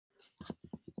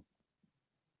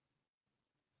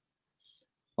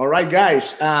All right,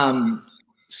 guys.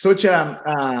 Such an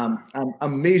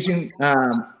amazing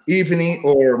evening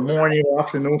or morning or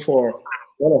afternoon for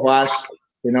all of us.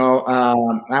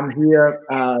 I'm here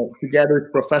together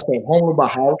with Professor Romulo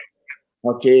Barral.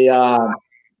 Okay,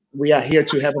 we are here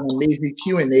to have an amazing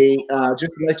Q&A.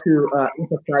 Just like to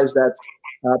emphasize that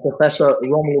Professor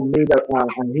Romulo made a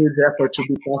huge effort to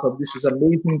be part of this is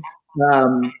amazing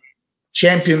um,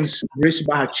 Gracie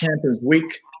Barra Champions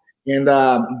Week. And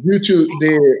due to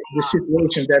the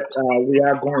situation that we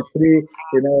are going through,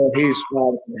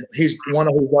 he's one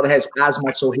of his daughter has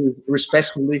asthma, so he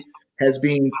respectfully has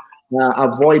been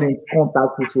avoiding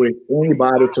contact with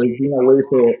anybody. So he's been away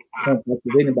for contact with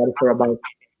anybody for about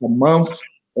a month,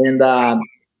 and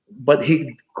but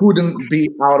he couldn't be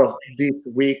out of this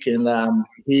week, and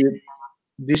he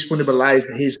disponibilized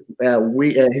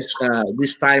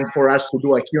this time for us to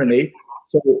do a Q&A.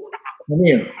 So,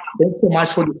 Amir, thanks so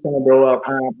much for this time, bro. I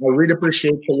really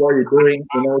appreciate what you're doing.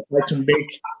 Try to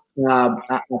make a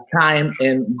time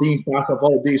and being part of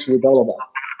all this with all of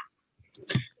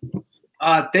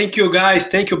us. Thank you, guys.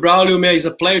 Thank you, Braulio. Man, it's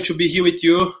a pleasure to be here with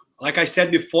you. Like I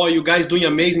said before, you guys doing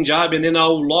an amazing job, and then I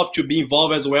would love to be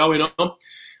involved as well.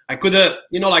 I could,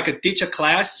 teach a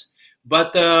class,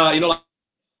 but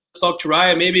talk to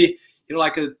Ryan. Maybe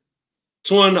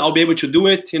soon I'll be able to do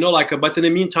it. But in the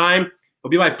meantime, it'll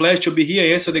be my pleasure to be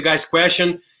here, answer the guys'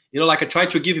 question. I try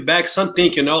to give back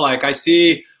something. I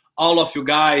see all of you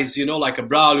guys.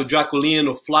 Braulio,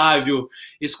 Draculino, Flávio,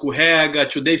 Escorrega,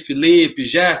 today Felipe,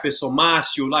 Jefferson,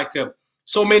 Márcio,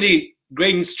 so many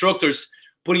great instructors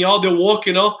putting all the work.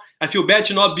 I feel bad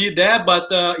to not be there,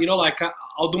 but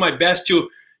I'll do my best to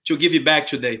give it back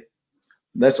today.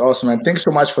 That's awesome, man. Thanks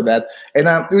so much for that. And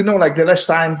the last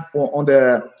time on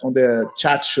the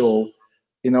chat show,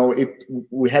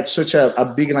 we had such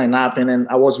a big lineup, and then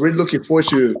I was really looking forward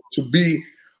to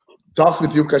talk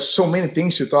with you because so many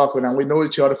things to talk with, and we know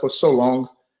each other for so long,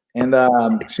 and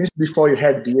since before you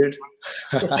had beard,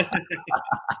 and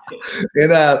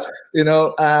there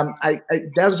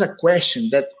was a question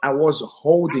that I was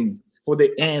holding for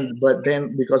the end, but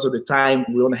then because of the time,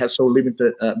 we only have so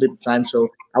limited time, so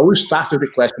I will start with the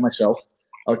question myself.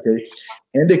 Okay,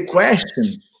 and the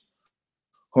question,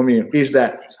 homie, is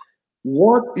that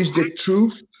what is the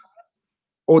truth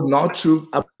or not truth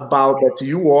about that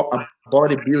you were a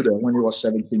bodybuilder when you were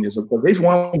 17 years old? Because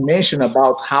everyone mentioned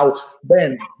about how,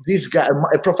 then this guy,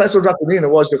 Professor Draculino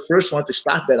was the first one to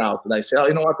start that out. And I said, I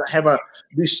have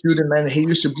this student, man, he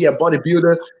used to be a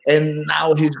bodybuilder, and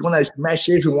now he's going to smash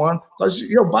everyone because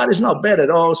your body's not bad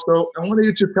at all. So I wanted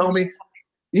you to tell me,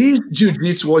 is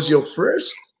jiu-jitsu was your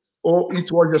first or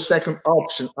it was your second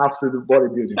option after the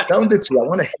bodybuilding? Tell me the truth. I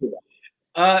want to hear that.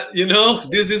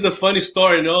 This is a funny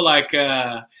story, we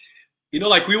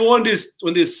won this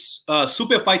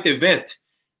super fight event.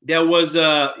 There was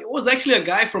it was actually a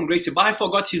guy from Gracie Barra, I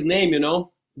forgot his name,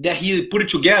 that he put it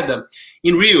together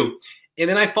in Rio. And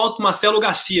then I fought Marcelo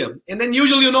Garcia. And then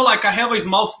usually, I have a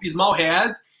small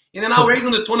head. And then I raise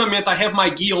in the tournament, I have my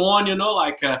gi on,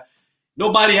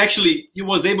 nobody actually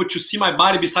was able to see my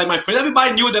body beside my friend.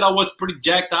 Everybody knew that I was pretty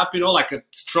jacked up,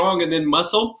 strong and then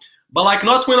muscle. But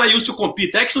not when I used to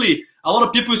compete. Actually, a lot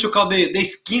of people used to call the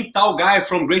skin tall guy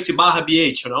from Gracie Barra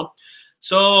BH,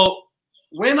 So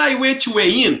when I went to weigh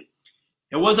in,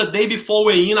 it was a day before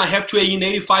weigh in. I have to weigh in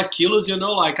 85 kilos,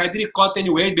 I didn't cut any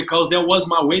weight because that was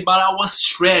my weight, but I was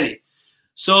shredded.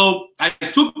 So I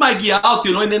took my gear out,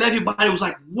 and then everybody was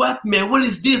like, what, man? What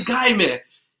is this guy, man?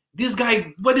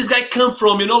 Where this guy come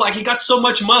from? He got so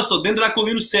much muscle. Then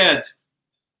Draculino said,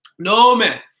 no,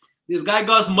 man. This guy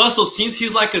got muscle since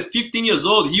he's 15 years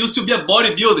old. He used to be a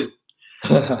bodybuilder.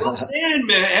 So then,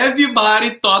 man,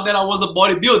 everybody thought that I was a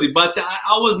bodybuilder, but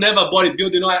I was never a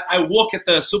bodybuilder. I work at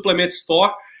the supplement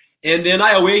store, and then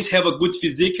I always have a good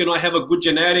physique. I have a good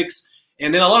genetics.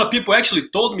 And then a lot of people actually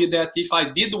told me that if I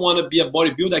did want to be a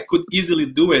bodybuilder, I could easily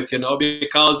do it,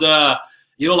 because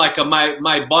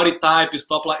my body type is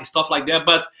stuff like that.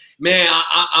 But man,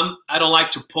 I don't like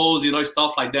to pose,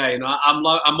 stuff like that. I'm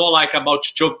more about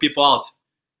to choke people out.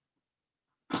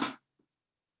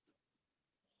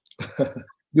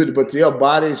 Good, but your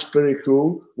body is pretty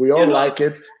cool. We all like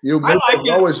it. You make us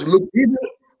always look, even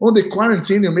on the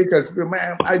quarantine, you make us feel,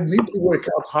 man, I need to work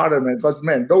out harder, man. Because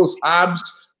man, those abs,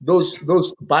 those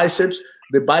biceps.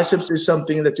 The biceps is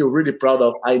something that you're really proud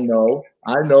of. I know.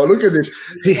 Look at this.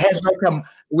 He has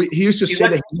he used to say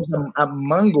that he has a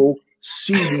mango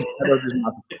seed inside of his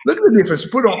mouth. Look at the difference.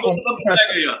 Put on.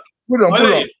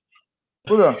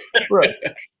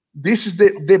 This is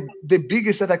the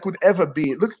biggest that I could ever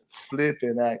be. Look,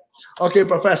 flipping that. Okay,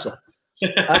 Professor.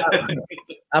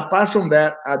 apart from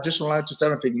that, I just wanted to tell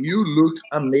you thing. You look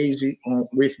amazing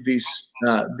with this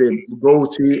the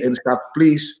goatee and stuff.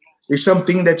 Please, it's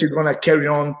something that you're gonna carry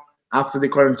on after the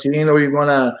quarantine, or you're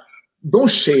gonna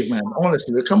don't shave, man.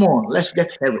 Honestly, come on, let's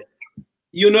get hairy.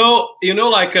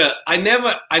 Like I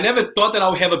never thought that I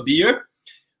would have a beard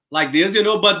like this,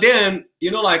 but then,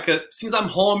 like since I'm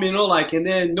home, like, and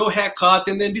then no haircut,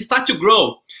 and then they start to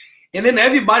grow. And then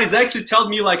everybody's actually telling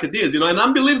me like this, and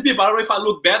I'm believing people. I don't know if I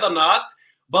look bad or not,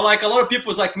 but like a lot of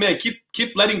people's like, man,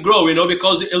 keep letting grow,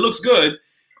 because it looks good.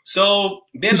 So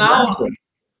then now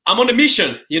I'm on a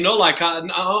mission, like I'm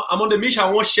on the mission.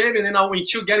 I won't shave, and then I want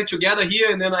to get it together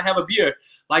here, and then I have a beard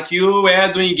like you,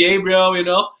 Edwin, Gabriel,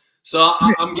 So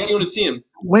I'm getting on the team.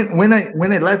 When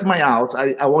I let my out,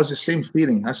 I was the same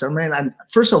feeling. I said, man,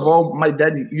 first of all, my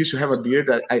dad used to have a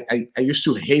beard. I used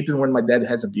to hate it when my dad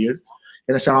has a beard.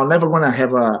 And I said, I'm never going to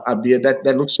have a beard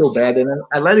that looks so bad. And then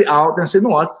I let it out and I said, no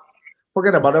what?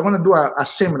 Forget about it. I'm going to do a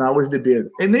seminar with the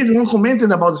beard. And everyone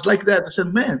commented about it like that. I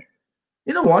said, man,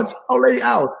 you know what? I'll let it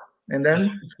out. And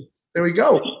then there we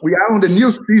go. We are on the new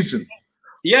season.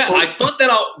 Yeah, I thought that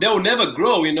they'll never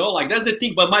grow, like that's the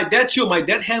thing. But my dad too. My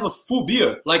dad have a full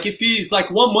beard. Like if he's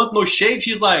like 1 month no shave,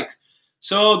 he's like.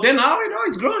 So then now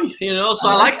it's growing. So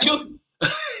I like to.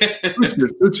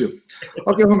 Suits you.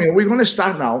 Okay, homie, we're gonna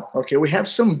start now. Okay, we have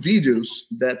some videos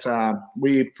that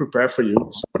we prepare for you.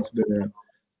 Some of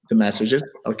the messages.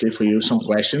 Okay, for you some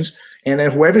questions, and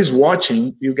whoever is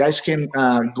watching, you guys can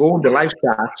go on the live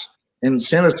chats and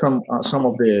send us some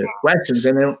of the questions,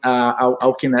 and then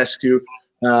I can ask you.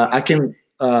 I can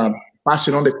pass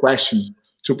it on the question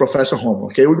to Professor Romulo.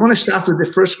 Okay, we're going to start with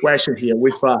the first question here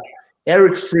with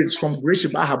Eric Fritz from Gracie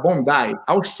Barra, Bondi,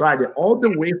 Australia, all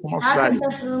the way from Australia. Hi,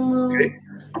 Professor Romulo. Okay.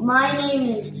 My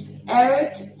name is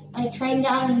Eric. I train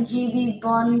down in GB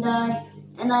Bondi,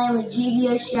 and I am a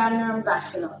GB Oceania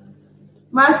ambassador.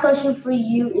 My question for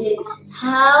you is,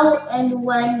 how and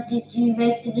when did you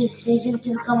make the decision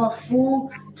to become a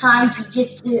full-time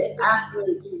jiu-jitsu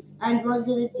athlete? And was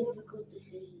it a difficult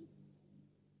decision?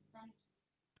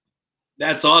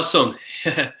 That's awesome.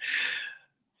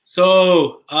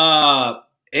 So,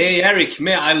 hey, Eric,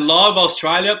 man, I love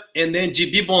Australia. And then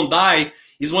GB Bondi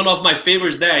is one of my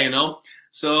favorites there,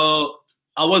 So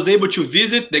I was able to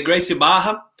visit the Gracie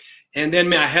Barra. And then,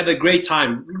 man, I had a great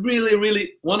time. Really,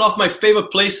 really, one of my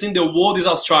favorite places in the world is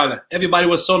Australia. Everybody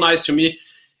was so nice to me.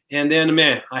 And then,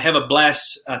 man, I have a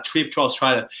blast trip to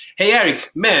Australia. Hey,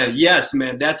 Eric, man, yes,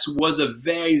 man, that was a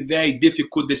very, very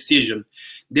difficult decision.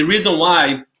 The reason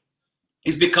why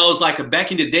is because, like,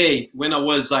 back in the day when I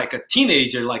was, like, a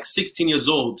teenager, like 16 years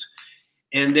old,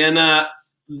 and then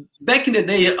back in the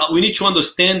day, we need to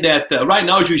understand that right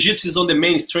now jiu-jitsu is on the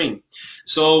mainstream.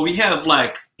 So we have,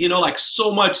 like, like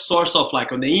so much source of,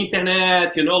 like, on the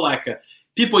internet, like,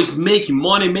 people is making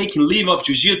money, making live off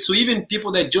jiu-jitsu, even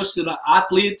people that just an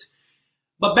athlete.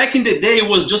 But back in the day, it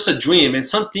was just a dream and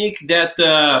something that,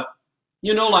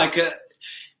 like,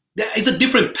 it's a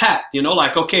different path,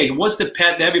 like, okay, what's the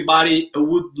path that everybody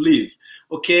would live?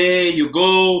 Okay, you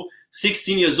go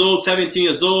 16 years old, 17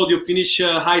 years old, you finish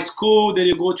high school, then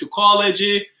you go to college,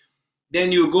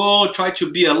 then you go try to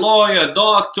be a lawyer, a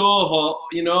doctor, or,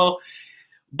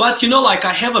 But, like,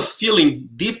 I have a feeling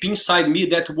deep inside me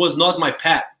that was not my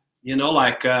path,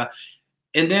 like,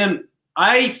 and then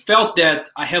I felt that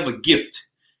I have a gift,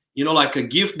 like a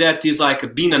gift that is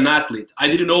like being an athlete. I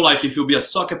didn't know, like, if you'll be a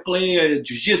soccer player, a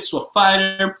jiu-jitsu, a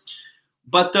fighter.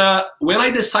 But when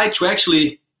I decided to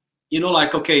actually,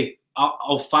 like, okay,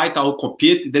 I'll fight, I'll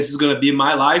compete, this is going to be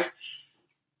my life,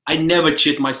 I never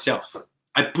cheat myself.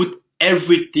 I put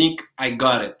everything I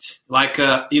got it. Like,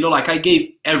 like I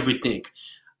gave everything.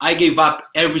 I gave up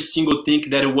every single thing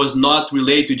that it was not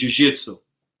related to jiu-jitsu.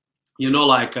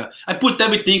 Like I put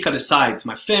everything at the side,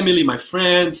 my family, my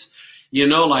friends,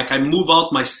 like I move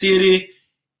out my city.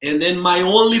 And then my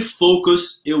only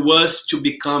focus, it was to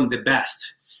become the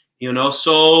best,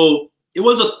 So it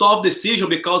was a tough decision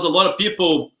because a lot of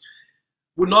people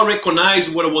would not recognize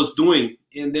what I was doing.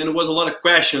 And then there was a lot of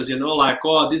questions, like,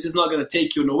 oh, this is not going to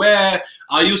take you nowhere.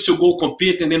 I used to go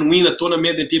compete and then win a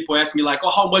tournament and people ask me like, oh,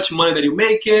 how much money did you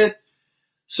make it?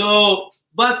 So,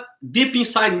 but deep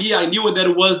inside me, I knew that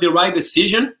it was the right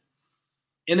decision.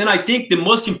 And then I think the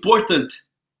most important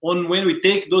on when we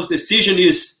take those decisions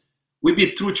is we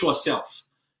be true to ourselves.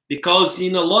 Because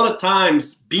in a lot of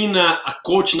times, being a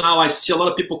coach now, I see a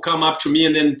lot of people come up to me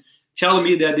and then tell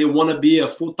me that they want to be a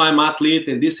full-time athlete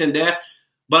and this and that.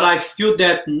 But I feel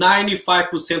that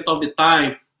 95% of the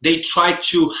time, they try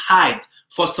to hide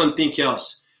for something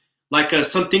else. Like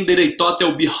something that they thought that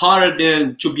would be harder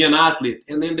than to be an athlete.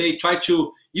 And then they try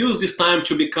to use this time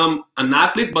to become an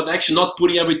athlete, but actually not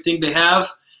putting everything they have,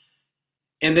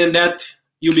 and then that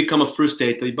you become a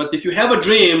frustrator. But if you have a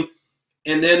dream,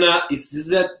 and then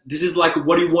this is like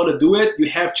what you want to do it, you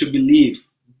have to believe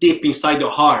deep inside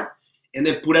your heart, and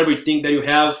then put everything that you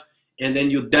have, and then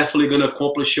you're definitely going to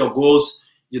accomplish your goals.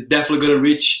 You're definitely going to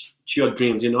reach to your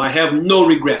dreams. I have no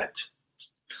regret.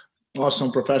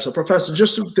 Awesome, Professor. Professor,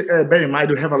 just to bear in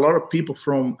mind, we have a lot of people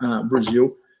from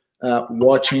Brazil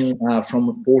watching,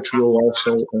 from Portugal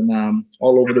also, and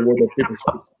all over the world that people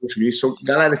speak português. So,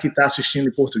 galera que está assistindo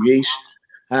em português,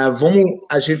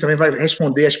 a gente também vai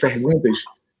responder as perguntas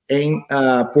em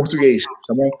português,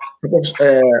 tá bom?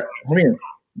 Romulo,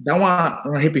 dá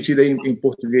uma repetida aí em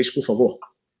português, por favor.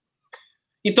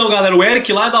 Então, galera, o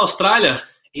Eric lá da Austrália,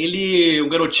 o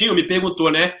garotinho me perguntou,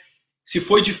 né, se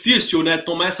foi difícil, né,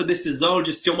 tomar essa decisão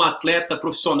de ser um atleta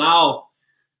profissional,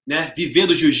 né, viver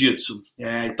do jiu-jitsu.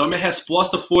 Então, minha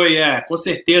resposta foi, com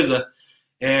certeza,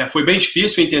 foi bem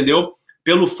difícil, entendeu?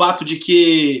 Pelo fato de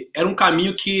que era um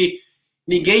caminho que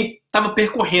ninguém estava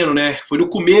percorrendo, né? Foi no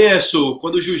começo,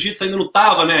 quando o jiu-jitsu ainda não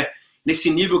estava, né, nesse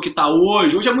nível que está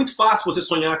hoje. Hoje é muito fácil você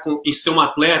sonhar em ser um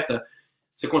atleta.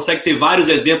 Você consegue ter vários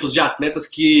exemplos de atletas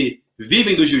que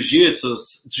vivem do jiu-jitsu,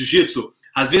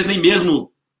 às vezes nem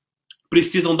mesmo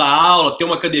precisam dar aula, ter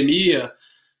uma academia.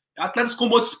 Atletas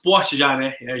como outro esporte já,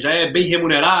 né? Já é bem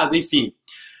remunerado, enfim.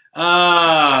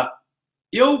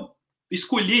 Eu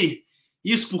escolhi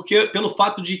isso pelo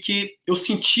fato de que eu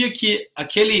sentia que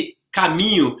aquele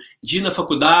caminho de ir na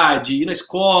faculdade, ir na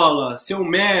escola, ser um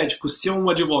médico, ser um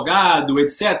advogado,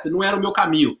 etc., não era o meu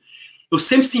caminho. Eu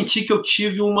sempre senti que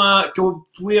que eu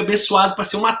fui abençoado para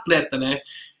ser um atleta, né?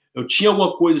 Eu tinha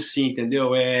alguma coisa assim,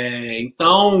 entendeu?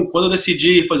 Então, quando eu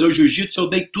decidi fazer o jiu-jitsu, eu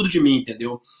dei tudo de mim,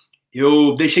 entendeu?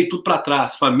 Eu deixei tudo para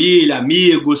trás, família,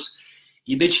 amigos,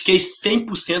 e dediquei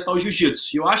 100% ao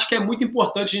jiu-jitsu. E eu acho que é muito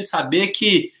importante a gente saber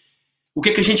que o que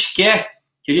a gente quer,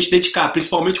 que a gente dedicar,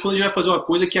 principalmente quando a gente vai fazer uma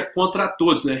coisa que é contra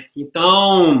todos, né?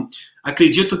 Então,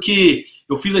 acredito que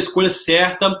eu fiz a escolha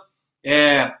certa,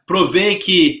 provei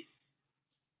que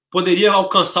poderia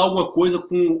alcançar alguma coisa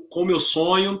com o meu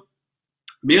sonho,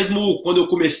 mesmo quando eu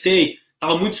comecei,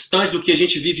 estava muito distante do que a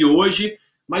gente vive hoje,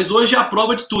 mas hoje é a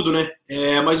prova de tudo, né?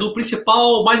 Mas o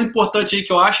principal, o mais importante aí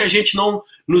que eu acho é a gente não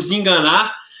nos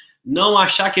enganar, não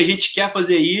achar que a gente quer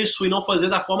fazer isso e não fazer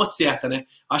da forma certa, né?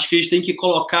 Acho que a gente tem que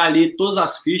colocar ali todas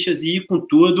as fichas e ir com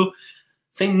tudo,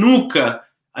 sem nunca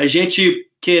a gente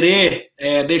querer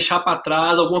deixar para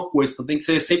trás alguma coisa. Então tem que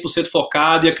ser 100%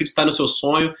 focado e acreditar no seu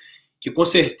sonho, que com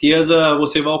certeza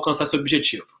você vai alcançar seu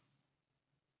objetivo.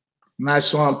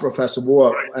 Nice one, professor.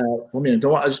 Boa.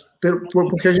 Então,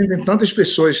 porque a gente tem tantas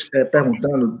pessoas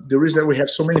perguntando, the reason that we have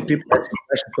so many people asking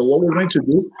questions, so what we're going to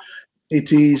do,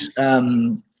 it is,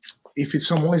 if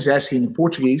someone is asking in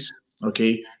Portuguese,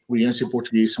 okay, we answer in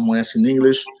Portuguese, someone asking in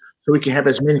English, so we can have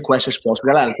as many questions as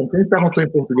possible. Galera, então quem perguntou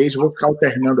em português, eu vou ficar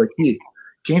alternando aqui.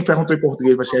 Quem perguntou em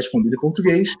português vai ser respondido em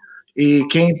português, e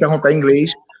quem perguntar em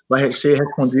inglês vai ser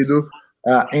respondido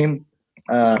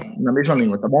na mesma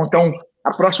língua, tá bom? Então,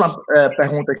 a próxima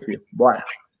pergunta aqui, bora.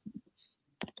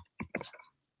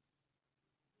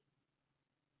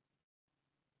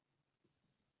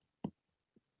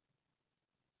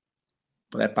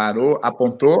 Preparou,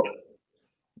 apontou.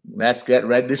 Let's get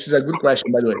ready. This is a good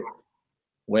question, by the way.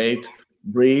 Wait,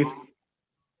 breathe.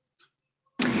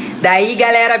 Daí,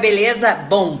 galera, beleza?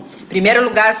 Bom, em primeiro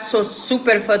lugar, sou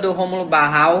super fã do Romulo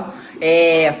Barral.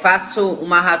 Faço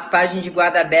uma raspagem de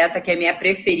guarda aberta, que é a minha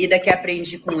preferida, que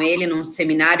aprendi com ele num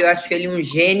seminário. Eu acho ele um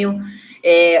gênio.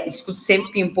 Escuto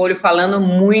sempre Pimpolho falando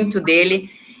muito dele.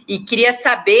 E queria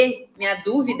saber, minha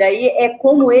dúvida aí é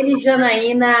como ele e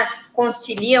Janaína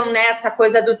conciliam nessa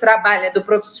coisa do trabalho, do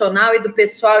profissional e do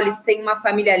pessoal. Eles têm uma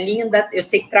família linda, eu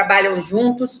sei que trabalham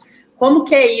juntos. Como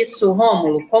que é isso,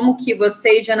 Rômulo? Como que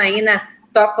você e Janaína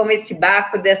tocam esse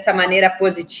barco dessa maneira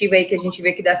positiva aí que a gente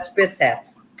vê que dá super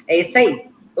certo? É isso aí.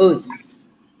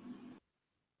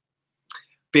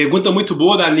 Pergunta muito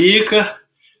boa da Nica,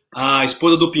 a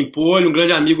esposa do Pimpolho, um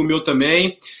grande amigo meu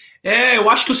também. Eu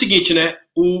acho que é o seguinte, né?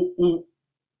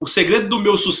 O segredo do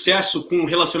meu sucesso com o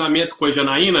relacionamento com a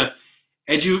Janaína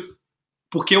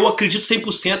porque eu acredito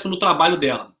 100% no trabalho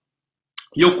dela.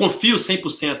 E eu confio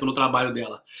 100% no trabalho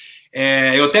dela.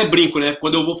 Eu até brinco, né?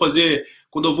 Quando eu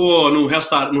vou num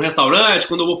restaurante,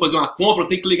 quando eu vou fazer uma compra, eu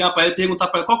tenho que ligar para ela e perguntar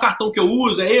para ela qual cartão que eu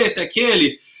uso, é esse, é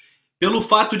aquele. Pelo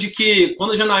fato de que,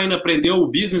 quando a Janaína aprendeu o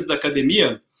business da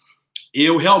academia,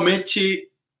 eu realmente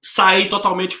saí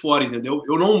totalmente fora, entendeu?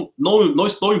 Eu não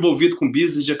estou envolvido com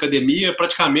business de academia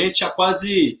praticamente há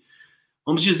quase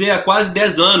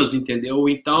 10 anos, entendeu?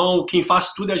 Então, quem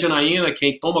faz tudo é a Janaína,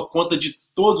 quem toma conta de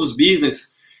todos os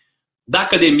business da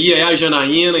academia é a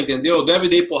Janaína, entendeu? Do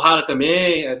Everyday Porrada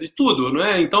também, de tudo, não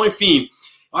é? Então, enfim,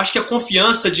 eu acho que a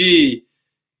confiança que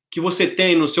você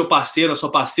tem no seu parceiro, na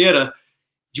sua parceira,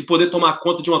 de poder tomar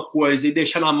conta de uma coisa e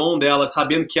deixar na mão dela,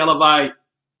 sabendo que ela vai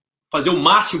fazer o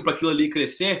máximo para aquilo ali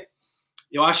crescer,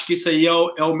 eu acho que isso aí é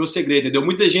o meu segredo, entendeu?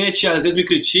 Muita gente às vezes me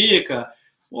critica,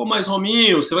 pô, mas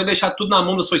Rominho, você vai deixar tudo na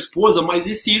mão da sua esposa, mas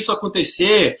e se isso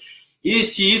acontecer? E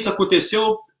se isso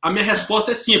aconteceu? A minha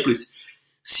resposta é simples.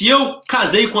 Se eu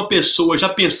casei com uma pessoa já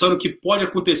pensando que pode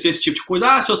acontecer esse tipo de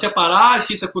coisa, se eu separar,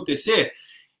 se isso acontecer,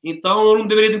 então eu não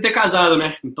deveria ter casado,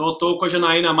 né? Então eu tô com a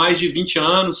Janaína há mais de 20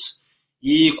 anos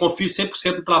e confio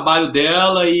 100% no trabalho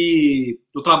dela e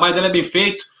o trabalho dela é bem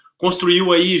feito.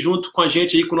 Construiu aí junto com a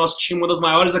gente, aí, com o nosso time, uma das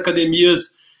maiores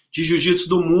academias de jiu-jitsu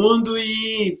do mundo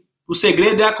e o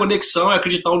segredo é a conexão, é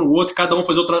acreditar um no outro, cada um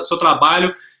fazer o seu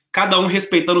trabalho, cada um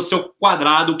respeitando o seu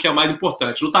quadrado, o que é mais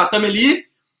importante. No tatame ali,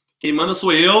 quem manda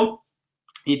sou eu,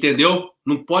 entendeu?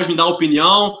 Não pode me dar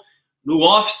opinião. No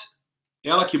office,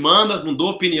 ela que manda, não dou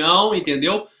opinião,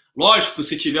 entendeu? Lógico,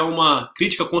 se tiver uma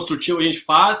crítica construtiva a gente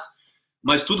faz,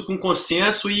 mas tudo com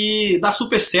consenso e dá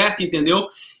super certo, entendeu?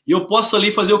 E eu posso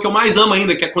ali fazer o que eu mais amo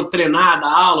ainda, que é treinar,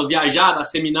 dar aula, viajar, dar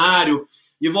seminário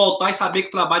e voltar e saber que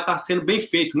o trabalho está sendo bem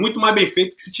feito, muito mais bem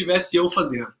feito que se tivesse eu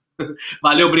fazendo.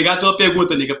 Valeu, obrigado pela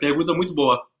pergunta, Nica. Pergunta muito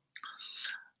boa.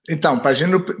 Então, para a gente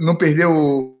não perder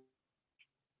o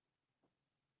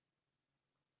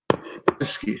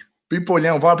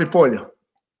Pipolhão, vai, Pipolho.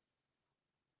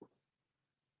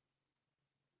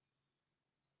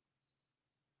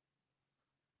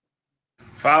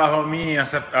 Fala, Rominho.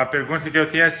 A pergunta que eu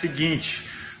tenho é a seguinte: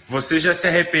 você já se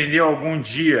arrependeu algum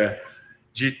dia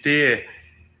de ter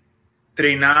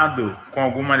treinado com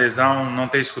alguma lesão, não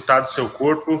ter escutado o seu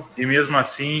corpo e mesmo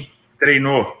assim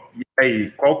treinou? E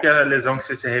aí, qual que é a lesão que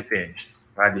você se arrepende?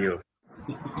 Valeu.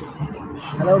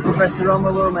 Hello, Professor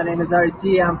Romulo. My name is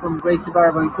RT. I'm from Gracie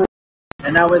Bar, Vancouver,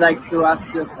 and I would like to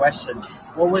ask you a question.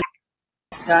 What was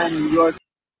the time in your...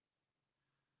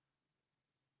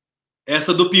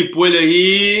 Essa do Pimpolho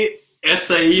aí,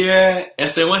 essa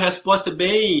é uma resposta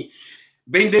bem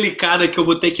delicada que eu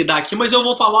vou ter que dar aqui, mas eu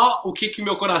vou falar o que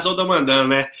meu coração tá mandando,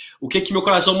 né? O que meu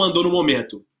coração mandou no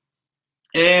momento.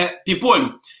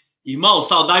 Pimpolho, irmão,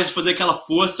 saudade de fazer aquela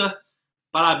força.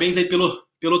 Parabéns aí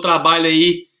pelo trabalho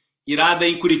aí, irado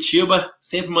aí em Curitiba,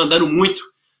 sempre mandando muito.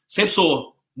 Sempre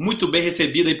sou muito bem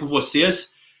recebido aí por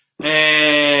vocês.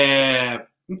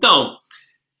 Então,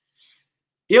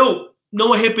 eu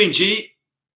não arrependi,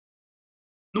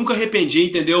 nunca arrependi,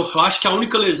 entendeu? Eu acho que a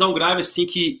única lesão grave, assim,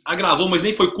 que agravou, mas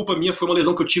nem foi culpa minha, foi uma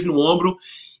lesão que eu tive no ombro.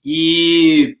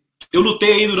 E eu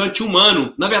lutei aí durante um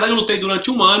ano. Na verdade, eu lutei durante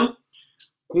um ano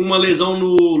com uma lesão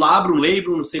no labrum,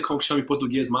 não sei como que chama em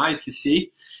português mais,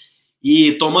 esqueci.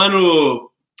 E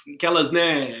tomando aquelas,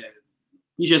 né,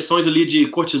 injeções ali de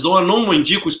cortisona, não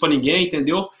indico isso pra ninguém,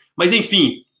 entendeu? Mas,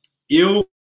 enfim, eu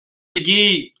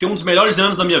consegui ter um dos melhores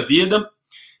anos da minha vida.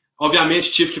 Obviamente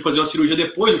tive que fazer uma cirurgia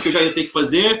depois, o que eu já ia ter que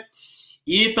fazer.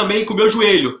 E também com o meu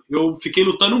joelho. Eu fiquei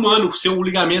lutando um ano sem um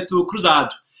ligamento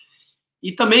cruzado.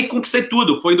 E também conquistei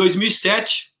tudo. Foi em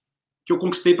 2007 que eu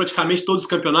conquistei praticamente todos os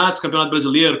campeonatos. Campeonato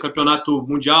brasileiro, campeonato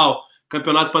mundial,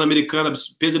 campeonato pan-americano,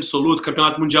 peso absoluto,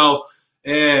 campeonato mundial,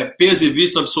 peso e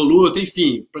visto absoluto.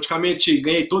 Enfim, praticamente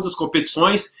ganhei todas as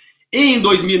competições. E em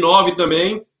 2009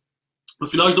 também, no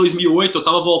final de 2008, eu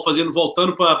estava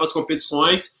voltando para as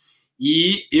competições.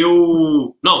 E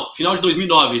final de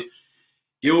 2009,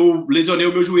 eu lesionei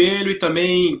o meu joelho e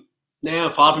também, né,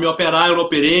 falaram para me operar, eu não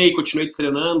operei, continuei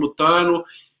treinando, lutando.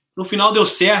 No final deu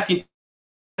certo. Então,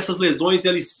 essas lesões,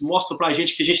 eles mostram pra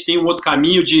gente que a gente tem um outro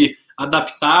caminho de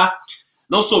adaptar.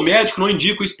 Não sou médico, não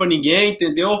indico isso para ninguém,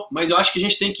 entendeu? Mas eu acho que a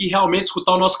gente tem que realmente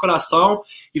escutar o nosso coração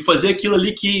e fazer aquilo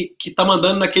ali que tá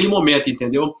mandando naquele momento,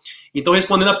 entendeu? Então,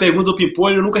 respondendo a pergunta do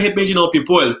Pimpolho, eu nunca arrependi não,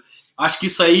 Pimpolho. Acho que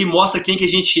isso aí mostra quem que a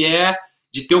gente é,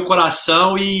 de ter o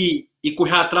coração e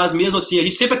correr atrás mesmo assim. A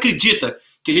gente sempre acredita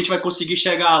que a gente vai conseguir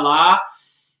chegar lá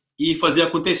e fazer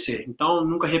acontecer. Então,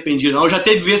 nunca arrependi não. Já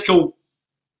teve vezes que eu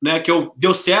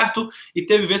deu certo e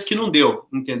teve vezes que não deu,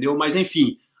 entendeu? Mas,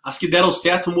 enfim, as que deram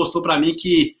certo mostrou pra mim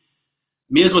que,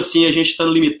 mesmo assim, a gente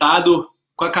estando limitado,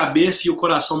 com a cabeça e o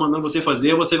coração mandando você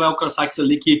fazer, você vai alcançar aquilo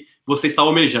ali que você está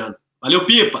almejando. Valeu,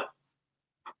 Pipa!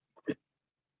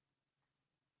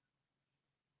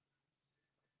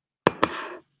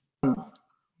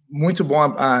 Muito bom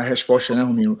a resposta, né,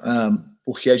 Rominho?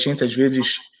 Porque a gente, às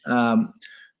vezes,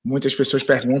 muitas pessoas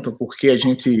perguntam por que a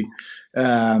gente,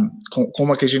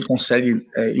 como é que a gente consegue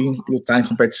lutar em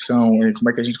competição, como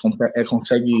é que a gente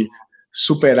consegue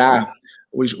superar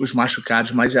os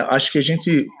machucados, mas acho que a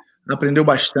gente aprendeu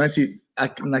bastante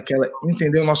naquela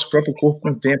entender o nosso próprio corpo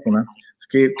com o tempo, né?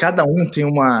 Porque cada um tem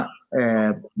uma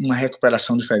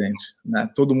recuperação diferente, né?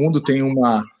 Todo mundo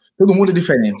é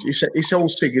diferente. Esse é o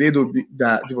segredo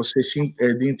de você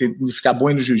de ficar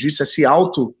bom no jiu-jitsu, é se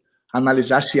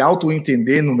auto-analisar, se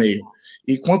auto-entender no meio.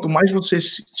 E quanto mais você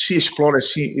se explora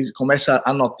assim, e começa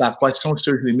a notar quais são os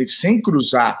seus limites, sem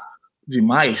cruzar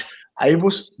demais, aí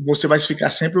você vai ficar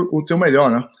sempre o teu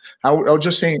melhor, né? I'll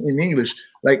just say in English,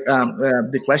 like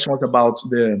the question was about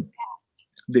the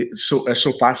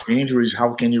past injuries.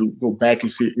 How can you go back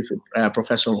if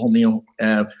Professor Romulo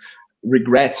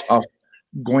regrets of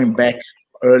going back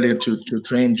earlier to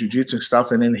train jiu-jitsu and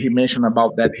stuff, and then he mentioned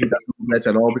about that he doesn't regret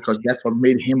at all because that's what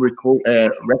made him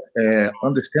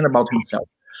understand about himself.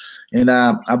 And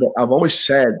I've always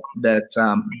said that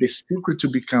the secret to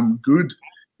become good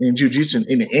in jiu-jitsu,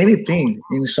 in anything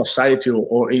in society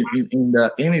or in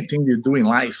anything you do in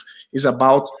life, is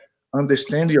about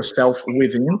understand yourself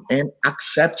within and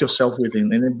accept yourself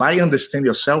within. And then by understand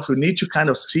yourself, you need to kind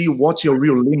of see what your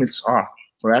real limits are,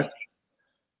 correct?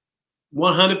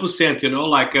 100%, you know,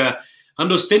 like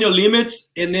understand your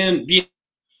limits and then be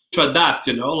to adapt,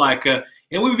 you know, like, and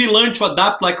we've been learning to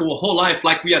adapt like our whole life,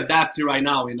 like we adapt right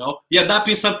now, you know, we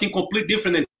adapting something completely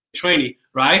different than training,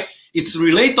 right? It's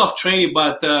related of training,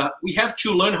 but we have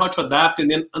to learn how to adapt and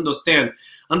then understands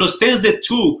the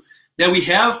tool that we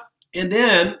have. And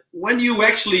then when you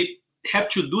actually have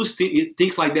to do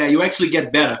things like that, you actually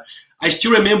get better. I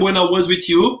still remember when I was with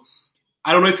you,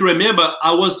 I don't know if you remember,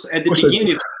 I was at the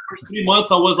beginning, first 3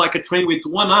 months, I was like a train with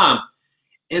one arm.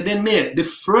 And then, man, the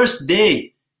first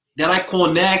day that I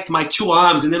connect my 2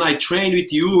 arms and then I trained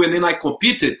with you and then I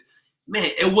competed, man,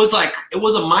 it was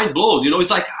a mind blow. You know, it's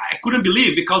like I couldn't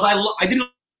believe because I didn't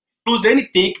lose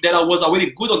anything that I was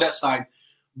already good on that side.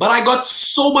 But I got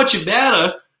so much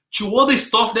better to other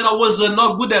stuff that I was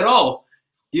not good at all.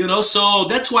 You know, so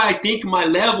that's why I think my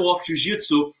level of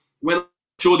jiu-jitsu, when I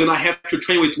showed and I have to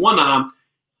train with one arm,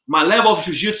 my level of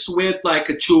jiu-jitsu went like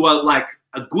to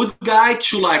a good guy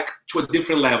to a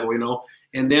different level, you know.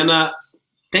 And then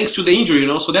thanks to the injury, you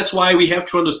know, so that's why we have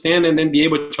to understand and then be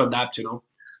able to adapt, you know.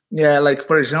 Yeah, like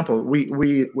for example,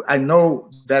 I know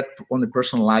that on the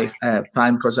personal life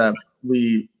time because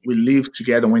we lived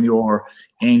together when you were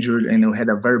injured and you had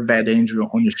a very bad injury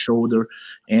on your shoulder,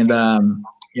 and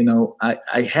you know,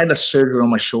 I had a surgery on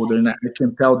my shoulder, and I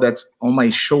can tell that on my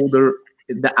shoulder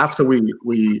after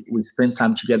we spent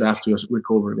time together after your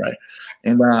recovery, right?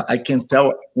 And I can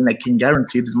tell and I can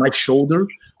guarantee that my shoulder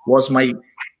was my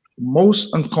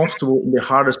most uncomfortable and the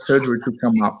hardest surgery to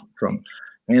come up from.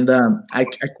 And I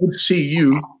could see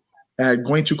you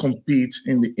going to compete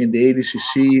in the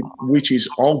ADCC, which is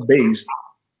all based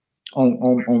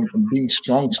on being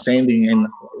strong, standing, and a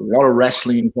lot of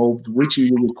wrestling involved, which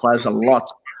requires a lot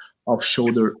of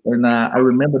shoulder. And I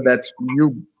remember that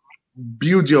you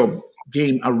build your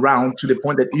game around to the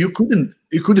point that you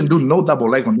couldn't do no double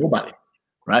leg on nobody,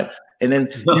 right? And then,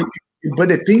 but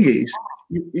the thing is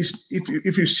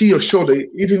if you see your shoulder,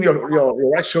 even your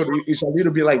right shoulder is a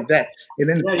little bit like that, and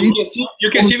then yeah,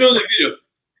 you can see me on the video.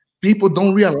 People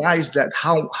don't realize that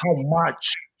how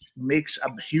much makes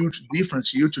a huge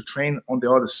difference you to train on the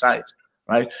other side,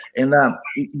 right? And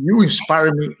you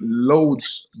inspire me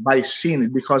loads by seeing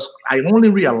it because I only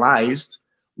realized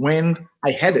when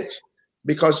I had it.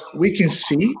 Because we can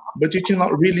see, but you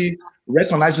cannot really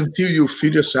recognize until you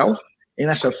feel yourself.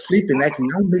 And as a flipping act,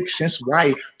 now makes sense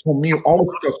why for me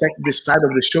always protect this side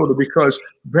of the shoulder because,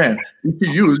 Brent, if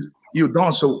you use, you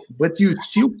don't. So, but you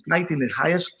still fight in the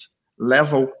highest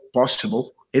level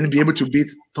possible and be able to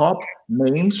beat top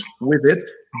names with it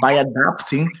by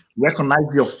adapting, recognize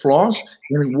your flaws,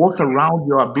 and work around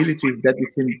your abilities that you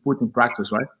can put in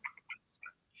practice, right?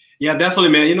 Yeah, definitely,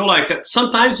 man. You know, like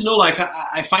sometimes, you know, like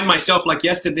I find myself like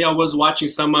yesterday I was watching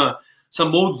some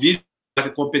old video, like a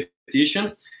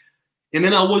competition, and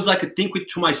then I was like thinking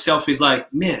to myself, is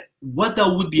like, man, what I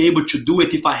would be able to do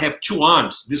it if I have 2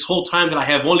 arms this whole time that I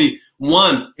have only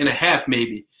 1.5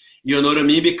 maybe. You know what I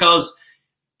mean? Because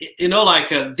you know, like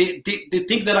the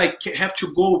things that I have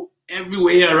to go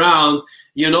everywhere around,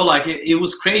 you know, like it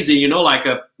was crazy. You know, like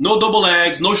no double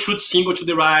legs, no shoot single to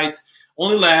the right.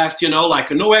 Only left, you know,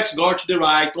 like no X guard to the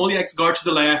right, only X guard to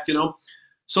the left, you know.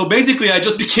 So basically, I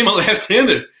just became a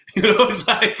left-hander. You know, it's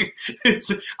like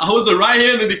I was a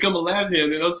right-hander and become a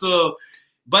left-hander, you know. So,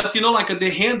 but you know, like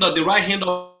the right hand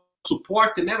of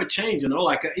support, they never change, you know.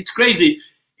 Like it's crazy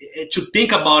to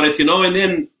think about it, you know. And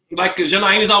then like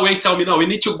Janaína always tell me, no, we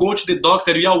need to go to the docs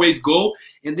that we always go,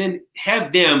 and then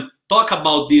have them talk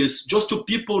about this, just to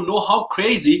people know how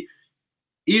crazy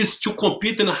it is to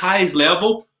compete in the highest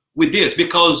level with this,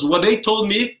 because what they told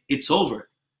me, it's over.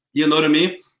 You know what I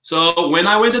mean? So when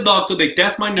I went to the doctor, they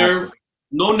test my nerve,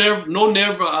 no nerve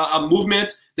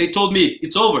movement. They told me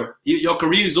it's over. Your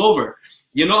career is over.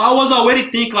 You know, I was already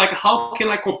thinking like, how can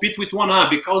I compete with one arm?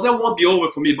 Because that won't be over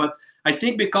for me. But I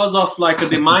think because of like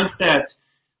the mindset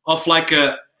of like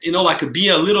you know, like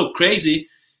being a little crazy,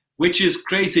 which is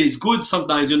crazy, is good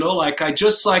sometimes. You know, like I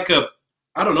just like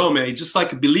I don't know, man. Just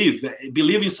like believe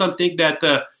in something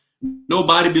that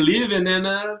nobody believe, and then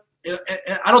I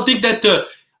don't think that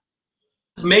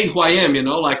made who I am. You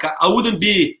know, like I wouldn't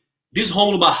be this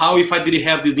Romulo Barral if I didn't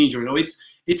have this injury. You know,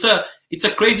 it's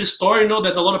a crazy story, you know,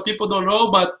 that a lot of people don't know.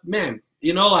 But man,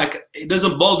 you know, like it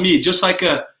doesn't bother me. It just like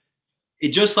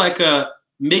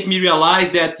make me realize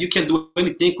that you can do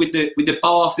anything with the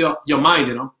power of your mind.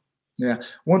 You know. Yeah,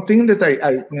 one thing that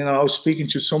I was speaking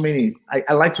to so many.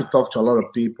 I like to talk to a lot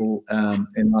of people,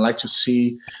 and I like to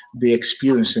see the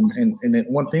experience. And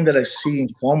one thing that I see in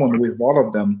common with all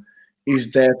of them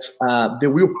is that the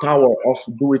willpower of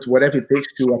do it whatever it takes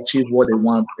to achieve what they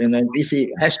want. And then if it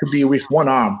has to be with one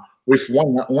arm, with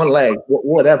one leg,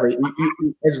 whatever,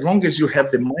 as long as you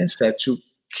have the mindset to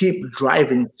keep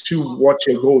driving to what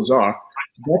your goals are,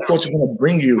 that's what's going to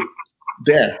bring you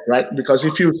there, right? Because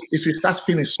if you start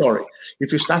feeling sorry,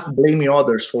 if you start blaming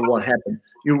others for what happened,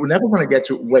 you're never going to get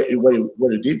to where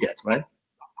you did get, right?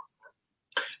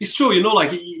 It's true, you know,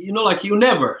 like you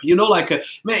never, you know, like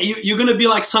man, you're gonna be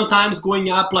like sometimes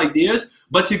going up like this,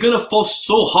 but you're gonna fall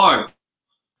so hard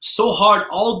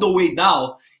all the way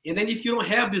down. And then if you don't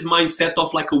have this mindset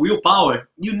of like a willpower,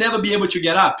 you never be able to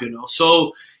get up, you know.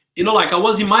 So, you know, like I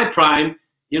was in my prime,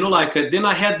 you know, like then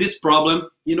I had this problem,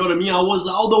 you know what I mean? I was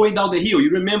all the way down the hill.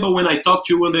 You remember when I talked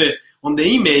to you on the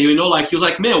email, you know, like he was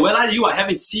like, man, where are you? I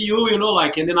haven't seen you, you know,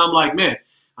 like, and then I'm like, man,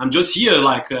 I'm just here,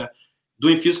 like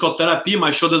doing physical therapy.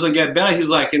 My show doesn't get better. He's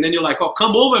like, and then you're like, oh,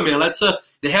 come over, man. Let's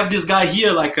they have this guy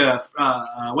here, like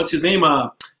what's his name?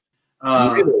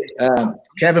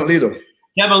 Kevin Little.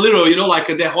 Kevin Little, you know, like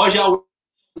the Roger,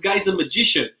 this guy's a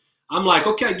magician. I'm like,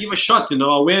 okay, I give a shot, you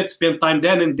know. I went, spent time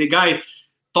there, and the guy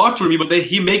tortured me, but then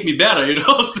he make me better, you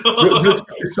know. So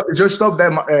just stop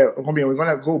that, Romulo. We're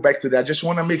gonna go back to that. I just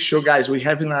want to make sure, guys, we're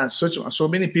having so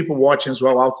many people watching as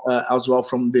well, as well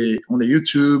from on the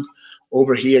YouTube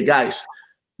over here, guys.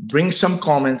 Bring some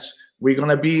comments. We're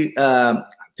gonna be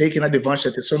taking advantage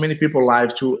that there's so many people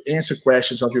live to answer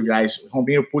questions of you guys.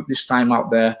 Romulo put this time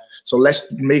out there, so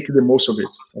let's make the most of it.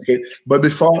 Okay, but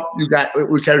before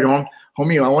we carry on,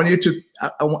 Romulo, I want you to.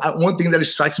 One thing that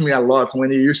strikes me a lot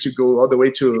when you used to go all the way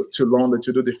to London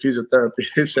to do the physiotherapy,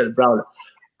 he said, Braulio,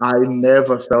 I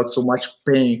never felt so much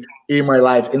pain in my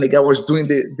life. And the guy was doing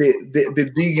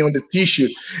the digging on the tissue,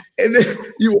 and then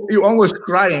you almost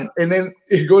crying. And then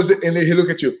he goes and then he look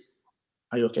at you.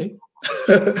 Are you okay?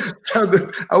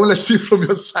 I want to see from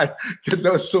your side.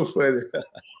 That was so funny.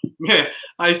 Man,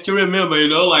 I still remember, you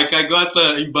know, like I got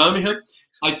in Birmingham.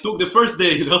 I took the first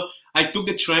day, you know, I took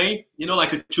the train, you know, like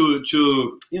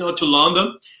to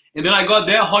London, and then I got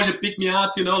there. Roger picked me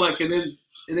up, you know, like, and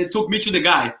then took me to the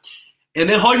guy, and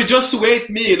then Roger just wait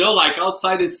me, you know, like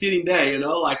outside and sitting there, you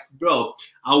know, like, bro,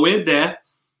 I went there,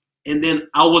 and then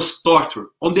I was tortured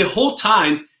on the whole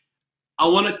time. I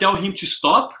want to tell him to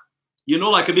stop, you know,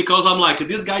 like, because I'm like,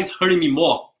 this guy's hurting me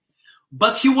more.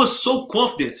 But he was so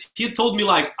confident. He told me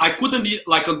like I couldn't be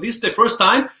like on this the first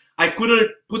time. I couldn't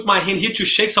put my hand here to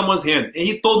shake someone's hand. And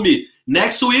he told me,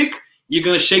 next week, you're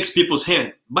going to shake people's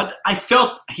hand. But I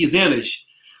felt his energy.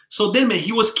 So then, man,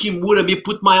 he was Kimura me,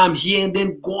 put my arm here and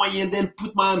then going and then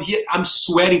put my arm here. I'm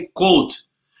sweating cold.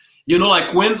 You know,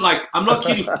 like when, like, I'm not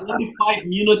kidding, 45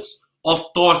 minutes of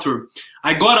torture.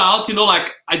 I got out, you know,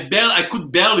 like I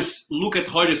could barely look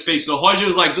at Roger's face. You know, Roger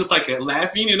was like, just like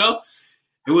laughing, you know.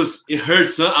 It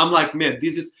hurts, huh? I'm like, man,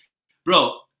 this is,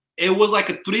 bro, it was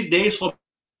like 3 days for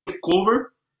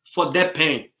recover for that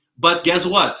pain. But guess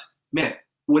what, man,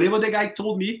 whatever the guy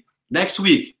told me, next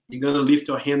week you're gonna lift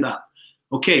your hand up.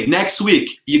 Okay, next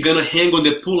week you're gonna hang on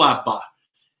the pull-up bar.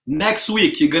 Next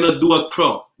week you're gonna do a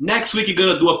curl. Next week you're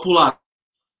gonna do a pull-up.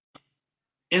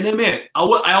 And then, man,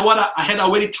 I had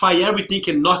already tried everything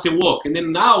and nothing worked. And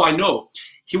then now I know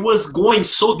he was going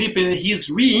so deep in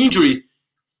his re-injury.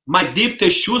 My deep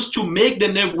tissues to make the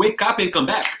nerve wake up and come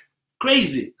back.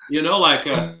 Crazy, you know, like.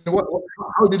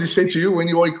 How did he say to you when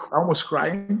you were almost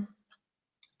crying?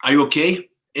 Are you okay?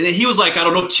 And then he was like, I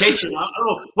don't know, Chechen. I don't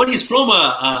know what he's from,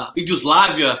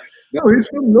 Yugoslavia. No, he's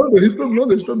from London.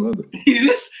 He's from London. He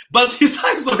is, but he's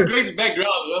like some crazy background,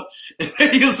 you know. And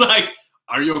then he's like,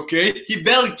 are you okay? He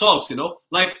barely talks, you know,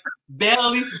 like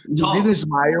barely talks. He didn't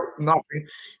smile, nothing.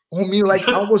 On me, like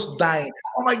I was dying.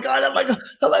 Oh my god!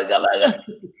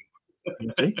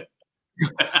 Okay.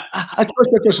 I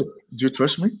trust you. Do you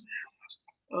trust me?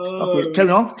 Okay,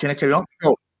 carry on. Can I carry on?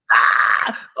 No.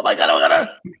 Oh my God, oh my God.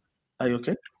 Are you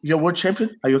okay? You're world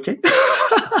champion? Are you okay?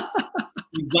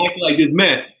 Exactly like this,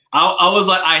 man. I was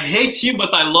like, I hate him,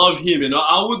 but I love him. You know,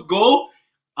 I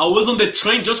was on the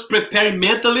train just preparing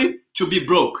mentally to be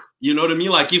broke. You know what I mean?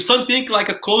 Like if something like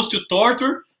a close to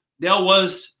torture, there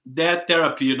was that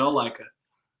therapy. You know, like.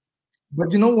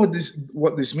 But you know what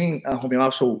this means, Romulo?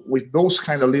 Also, with those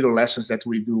kind of little lessons that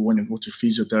we do when you go to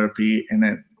physiotherapy, and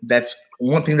then that's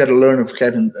one thing that I learned of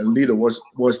Kevin Little was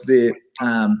the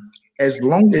as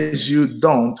long as you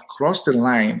don't cross the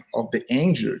line of the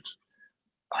injured,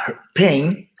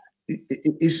 pain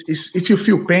is if you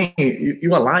feel pain,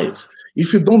 you're alive.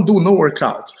 If you don't do no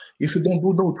workout, if you don't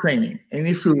do no training, and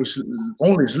if you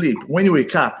only sleep, when you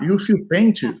wake up, you feel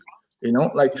pain too. You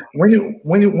know, like when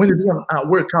you do a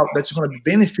workout that's going to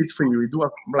benefit for you, you do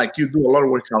a lot of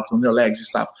workout on your legs and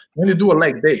stuff. When you do a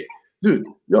leg day, dude,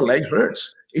 your leg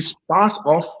hurts. It's part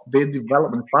of the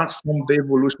development, part from the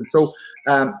evolution. So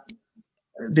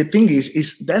the thing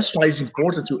is that's why it's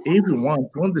important to everyone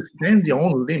to understand their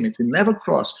own limit and never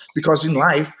cross, because in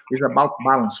life it's about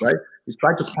balance, right? It's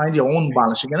try to find your own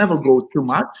balance. You can never go too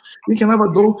much, you can never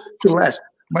go too less.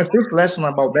 My first lesson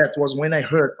about that was when I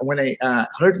hurt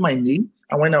my knee.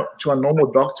 I went out to a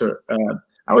normal doctor.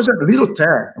 I was a little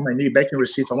tear on my knee back in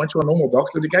Recife. I went to a normal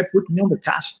doctor. The guy put me on the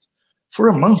cast for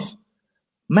a month.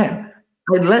 Man,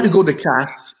 I let go the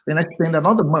cast, and I spent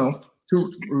another month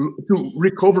to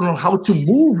recover on how to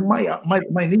move my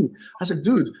knee. I said,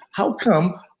 dude, how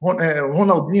come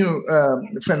Ronaldinho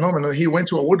phenomenon, he went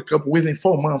to a World Cup within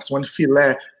 4 months when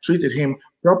Filé treated him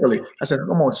properly? I said,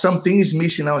 come on, something is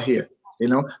missing out here, you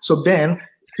know? So then,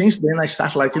 since then, I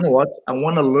started like, you know what? I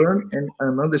want to learn and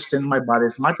understand my body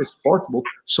as much as possible.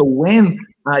 So when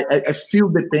I feel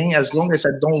the pain, as long as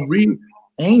I don't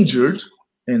re-injured,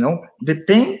 you know, the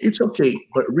pain, it's okay,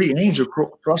 but re-injure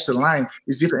cross the line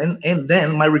is different. And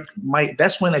then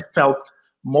that's when I felt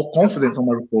more confident on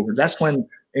my recovery. That's when,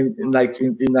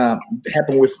 happened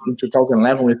in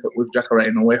 2011 with Jacare.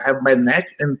 You know, I have my neck,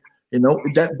 and you know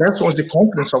that was the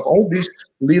confidence of all these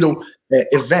little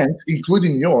events,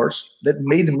 including yours, that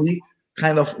made me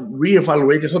kind of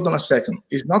reevaluate. Hold on a second.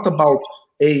 It's not about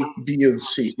A, B, or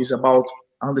C. It's about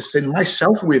understanding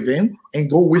myself within and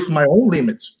go with my own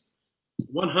limits.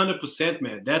 100%,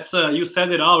 man. That's you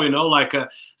said it all. You know, like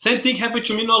same thing happened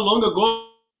to me not long ago.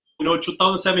 You know,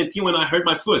 2017 when I hurt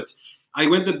my foot. I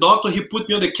went to the doctor. He put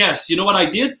me on the cast. You know what I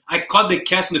did? I cut the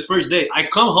cast on the first day. I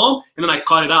come home and then I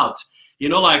cut it out. You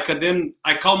know, like then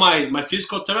I call my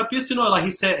physical therapist. You know, like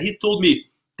he told me,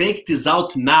 take this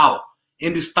out now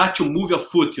and start to move your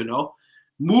foot. You know,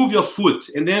 move your foot.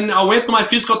 And then I went to my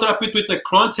physical therapist with the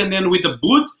crunch, and then with the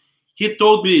boot, he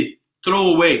told me throw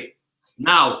away.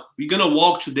 Now we're gonna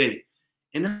walk today.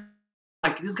 And then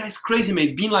like this guy's crazy, man.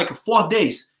 It's been like 4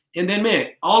 days. And then man,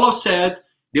 all of said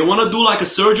they want to do like a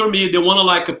surgery on me. They want to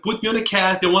like put me on a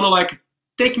cast. They want to like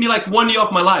take me like 1 year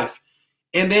of my life.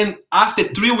 And then after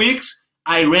 3 weeks,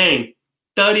 I ran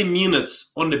 30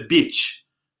 minutes on the beach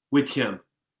with him,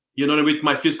 you know, with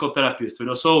my physical therapist, you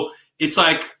know. So it's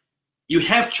like you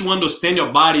have to understand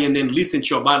your body and then listen to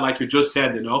your body, like you just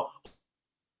said, you know.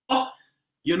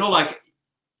 You know, like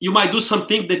you might do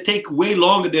something that take way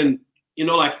longer than, you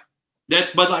know, like that's,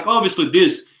 but like obviously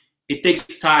this, it takes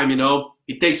time, you know.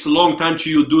 It takes a long time to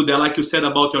you do that, like you said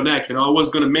about your neck, you know. I was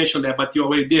going to mention that, but you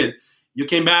already did. You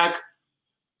came back,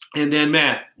 and then,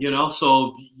 man, you know,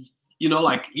 so, you know,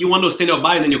 like you understand your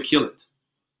body and then you kill it.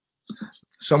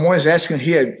 Someone's asking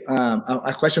here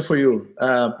a question for you,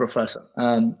 Professor.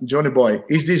 Johnny Boy,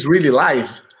 is this really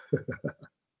live?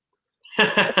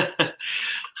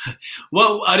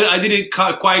 Well, I didn't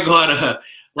quite got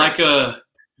the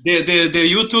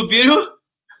YouTube video.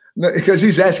 No, because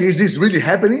he's asking, is this really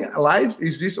happening live?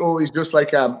 Is this, or is just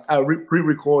like a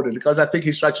pre-recorded? Because I think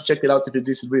he's trying to check it out if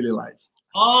this is really live.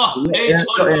 Oh, hey,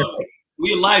 Tony,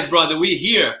 we live, brother. We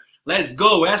here. Let's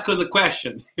go. Ask us a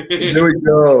question. There we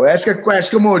go. Ask a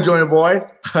question. Come on, Johnny Boy.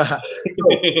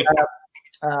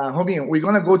 Homie, we're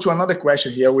going to go to another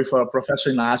question here with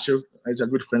Professor Inácio. He's a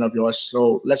good friend of yours.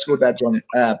 So let's go there,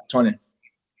 Tony.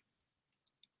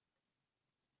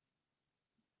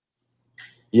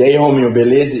 E aí, Romulo,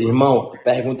 beleza? Irmão,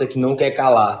 pergunta que não quer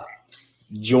calar.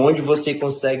 De onde você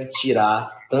consegue tirar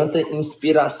tanta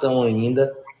inspiração ainda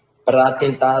para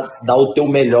tentar dar o teu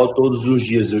melhor todos os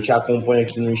dias? Eu te acompanho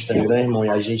aqui no Instagram, irmão, e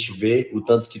a gente vê o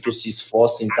tanto que tu se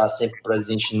esforça em estar sempre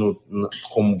presente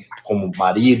como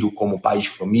marido, como pai de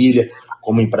família,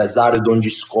 como empresário, dono de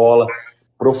escola,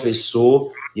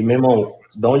 professor. E, meu irmão,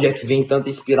 de onde é que vem tanta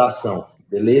inspiração?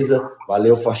 Beleza?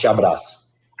 Valeu, forte abraço.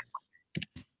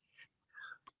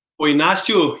 O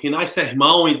Inácio é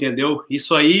irmão, entendeu?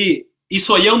 Isso aí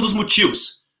é um dos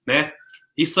motivos, né?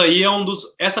 Isso aí é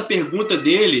essa pergunta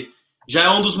dele já é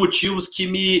um dos motivos que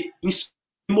me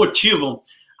motivam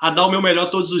a dar o meu melhor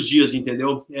todos os dias,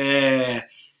 entendeu?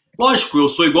 Lógico, eu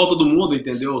sou igual todo mundo,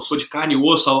 entendeu? Eu sou de carne e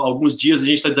osso, alguns dias a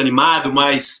gente tá desanimado,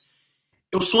 mas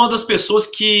eu sou uma das pessoas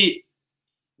que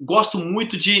gosto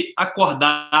muito de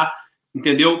acordar,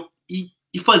 entendeu?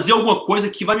 E fazer alguma coisa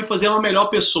que vai me fazer uma melhor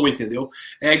pessoa, entendeu?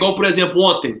 É igual, por exemplo,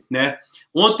 ontem, né?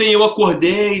 Ontem eu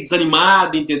acordei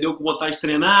desanimado, entendeu? Com vontade de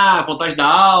treinar, vontade da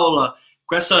aula,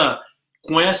 com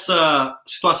essa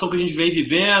situação que a gente vem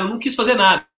vivendo, não quis fazer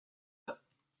nada,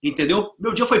 entendeu?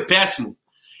 Meu dia foi péssimo.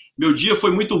 Meu dia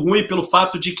foi muito ruim pelo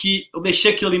fato de que eu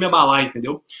deixei aquilo ali me abalar,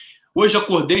 entendeu? Hoje eu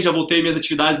acordei, já voltei às minhas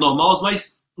atividades normais,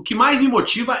 mas o que mais me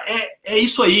motiva é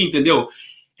isso aí, entendeu?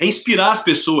 É inspirar as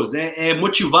pessoas, é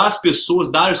motivar as pessoas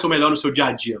a darem o seu melhor no seu dia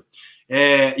a dia.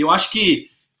 Eu acho que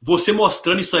você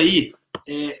mostrando isso aí,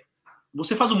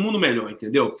 você faz o mundo melhor,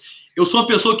 entendeu? Eu sou uma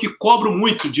pessoa que cobro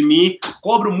muito de mim,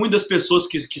 cobro muito das pessoas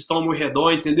que estão ao meu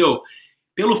redor, entendeu?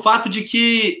 Pelo fato de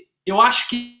que eu acho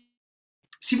que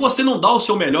se você não dá o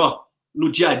seu melhor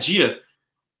no dia a dia,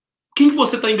 quem que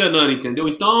você está enganando, entendeu?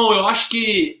 Então, eu acho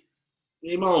que,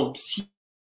 irmão, se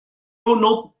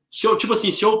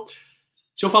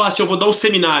eu falar assim, eu vou dar um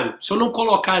seminário, se eu não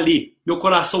colocar ali meu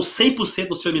coração 100%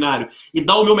 no seminário e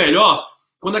dar o meu melhor,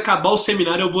 quando acabar o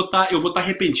seminário eu vou estar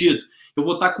arrependido, eu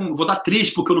vou estar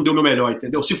triste porque eu não dei o meu melhor,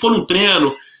 entendeu? Se for num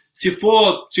treino, se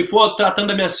for tratando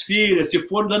das minhas filhas, se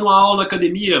for dando uma aula na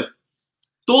academia,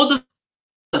 todas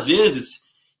as vezes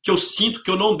que eu sinto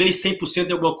que eu não dei 100%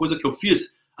 de alguma coisa que eu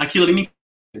fiz, aquilo ali me...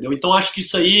 Entendeu? Então acho que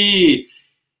isso aí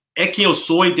é quem eu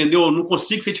sou, entendeu? Eu não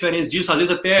consigo ser diferente disso, às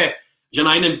vezes até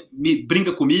Janaína me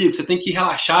brinca comigo, você tem que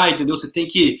relaxar, entendeu? Você tem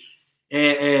que...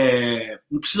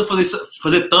 não precisa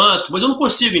fazer tanto, mas eu não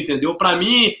consigo, entendeu? Para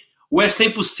mim, ou é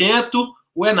 100%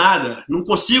 ou é nada. Não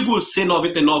consigo ser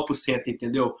 99%,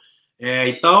 entendeu?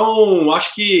 Então,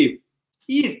 acho que...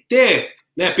 E ter,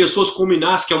 né, pessoas como o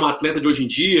Inácio, que é um atleta de hoje em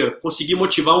dia, conseguir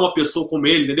motivar uma pessoa como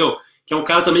ele, entendeu? Que é um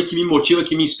cara também que me motiva,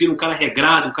 que me inspira, um cara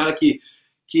regrado, um cara que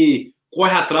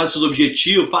corre atrás dos seus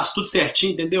objetivos, faz tudo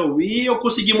certinho, entendeu? E eu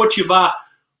consegui motivar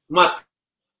uma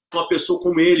pessoa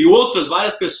como ele e outras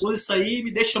várias pessoas, isso aí me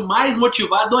deixa mais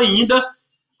motivado ainda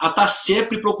a estar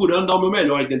sempre procurando dar o meu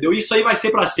melhor, entendeu? Isso aí vai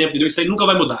ser para sempre, entendeu? Isso aí nunca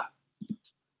vai mudar.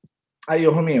 Aí,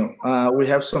 Rominho,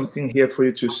 we have something here for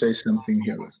you to say something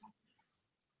here.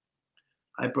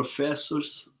 Hi,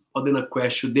 professors. Other than a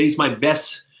question, today is my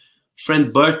best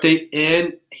friend birthday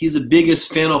and he's the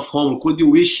biggest fan of Romulo. Could you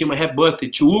wish him a happy birthday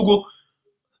to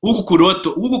Hugo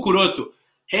Curoto.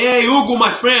 Hey, Hugo,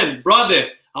 my friend, brother,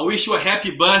 I wish you a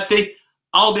happy birthday.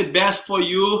 All the best for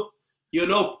you. You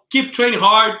know, keep training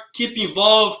hard, keep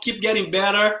involved, keep getting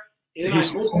better. And He's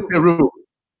from Peru.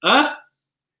 Huh?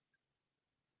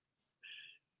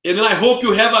 And then I hope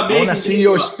you have amazing... I want to see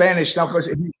your Spanish now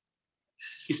because...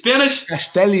 Spanish?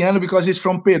 Castelhano because he's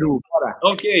from Peru. Bora.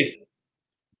 Ok.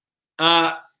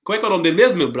 Qual é que é o nome dele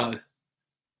mesmo, meu brother?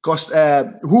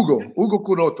 Hugo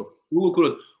Curoto.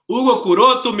 Hugo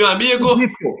Curoto, meu amigo.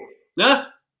 Huguito.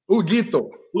 Hã?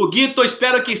 Huguito,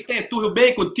 espero que esteja tudo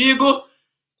bem contigo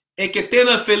e que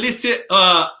tenha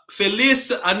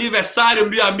feliz aniversário,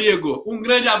 meu amigo. Um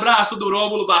grande abraço do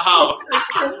Romulo Barral.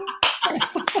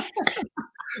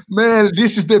 Man,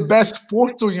 this is the best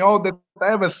portunhol that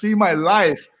I ever see in my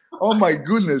life. Oh my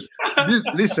goodness.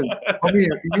 Listen, I mean,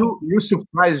 you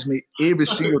surprise me every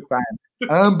single time.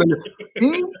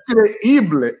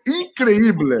 Increíble.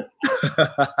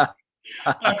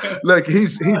 Look,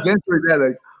 he's answering that.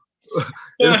 Like,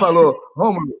 ele falou,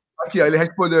 Romulo, aqui, ó, ele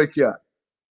respondeu aqui, ó.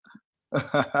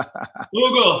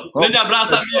 Hugo, grande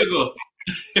abraço, amigo.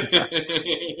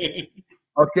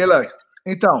 Ok, look.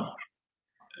 Então,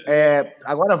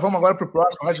 agora vamos para o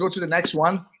próximo. Let's go to the next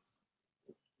one.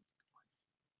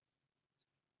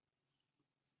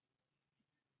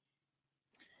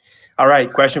 All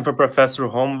right, question for Professor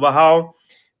Romulo Barral.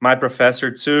 My professor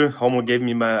too. Romulo gave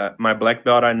me my black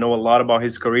belt. I know a lot about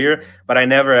his career, but I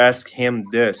never asked him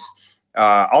this.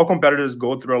 All competitors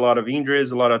go through a lot of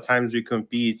injuries. A lot of times we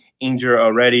compete injured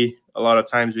already. A lot of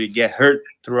times we get hurt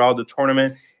throughout the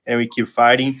tournament and we keep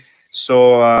fighting.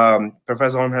 So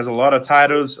Professor Romulo has a lot of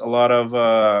titles, a lot of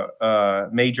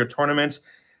major tournaments.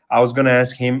 I was going to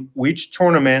ask him which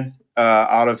tournament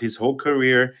out of his whole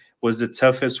career was the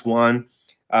toughest one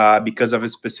because of a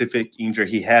specific injury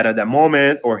he had at that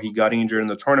moment, or he got injured in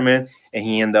the tournament and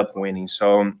he ended up winning.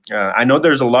 So I know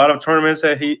there's a lot of tournaments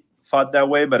that he fought that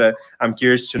way, but I'm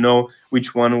curious to know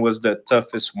which one was the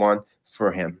toughest one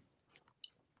for him?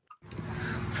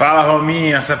 Fala,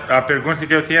 Rominho. A pergunta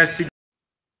que eu tenho é a seguinte.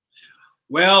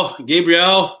 Well,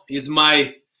 Gabriel is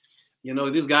my, you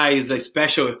know, this guy is a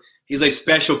special, he's a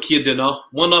special kid, you know,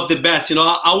 one of the best, you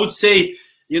know, I would say,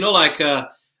 you know, like, I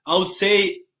would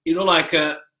say, you know, like,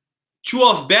 two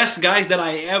of best guys that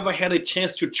I ever had a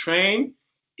chance to train.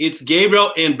 It's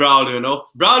Gabriel and Braulio, you know.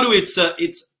 Braulio, it's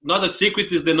not a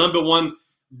secret, is the #1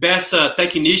 best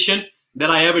technician that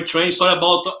I ever trained. Sorry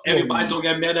about everybody, don't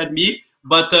get mad at me,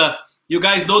 but you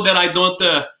guys know that I'm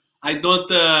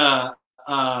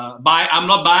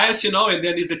not biased, you know, and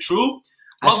then it's the truth.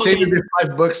 I saved you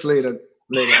 $5 later.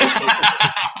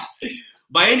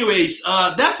 But anyways,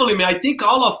 definitely, man, I think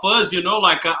all of us, you know,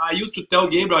 like I used to tell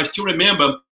Gabriel, I still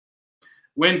remember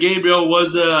when Gabriel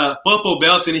was a purple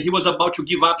belt and he was about to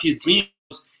give up his dreams.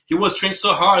 He was training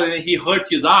so hard and he hurt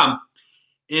his arm.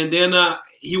 And then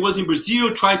he was in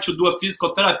Brazil trying to do a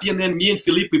physical therapy, and then me and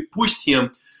Felipe, we pushed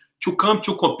him to come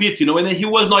to compete, you know, and then he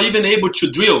was not even able to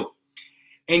drill.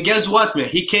 And guess what, man?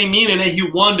 He came in and then he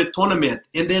won the tournament.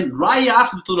 And then right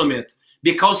after the tournament,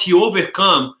 because he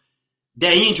overcome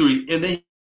the injury and then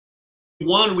he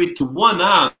won with one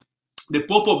arm, the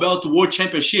purple belt world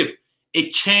championship,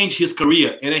 it changed his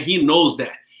career. And then he knows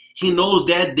that. He knows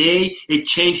that day it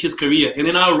changed his career. And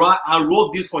then I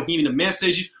wrote this for him in a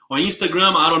message on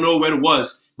Instagram. I don't know where it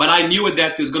was, but I knew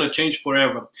that it was going to change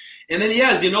forever. And then,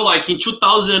 yes, you know, like in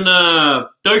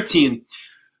 2013,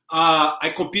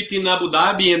 I competed in Abu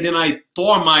Dhabi, and then I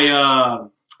tore my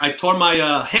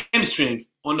hamstring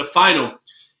on the final.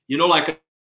 You know, like I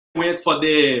went for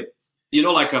the, you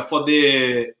know, like for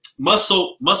the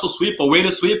muscle sweep or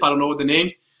weighted sweep. I don't know what the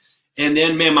name. And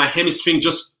then, man, my hamstring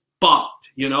just popped.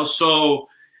 You know, so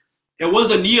it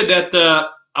was a year that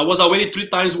I was already 3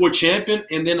 times world champion,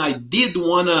 and then I did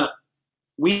want to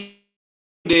win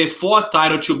the 4th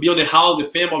title to be on the Hall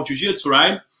of Fame of Jiu-Jitsu,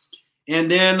 right?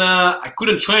 And then I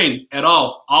couldn't train at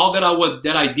all. All that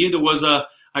I did was I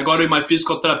got in my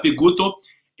physical therapy, Guto,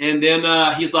 and then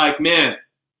he's like, man,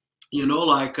 you know,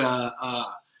 like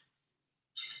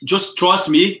just trust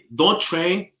me, don't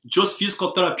train, just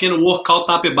physical therapy and work out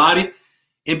upper body.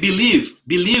 And believe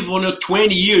on your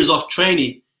 20 years of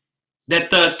training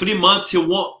that 3 months it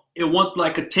won't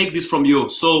like take this from you.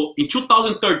 So in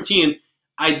 2013,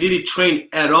 I didn't train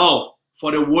at all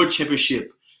for the World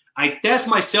Championship. I test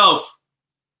myself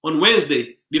on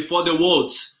Wednesday before the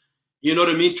Worlds. You know what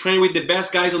I mean? Train with the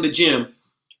best guys on the gym.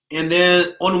 And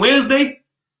then on Wednesday,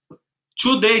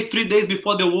 3 days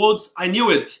before the Worlds, I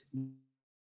knew it.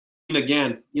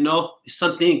 Again, you know,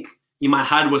 something in my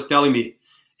heart was telling me.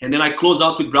 And then I closed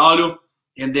out with Braulio.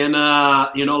 And then,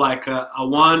 you know, like I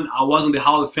won. I was in the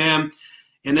Hall of Fame.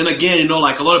 And then again, you know,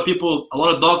 like a lot of people, a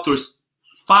lot of doctors,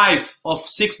 5 of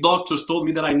 6 doctors told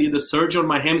me that I need a surgery on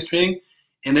my hamstring.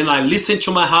 And then I listened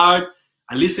to my heart.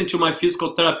 I listened to my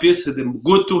physical therapist, the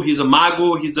Guto. He's a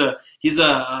mago. He's a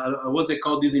what's they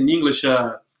call this in English?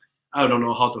 I don't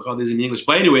know how to call this in English.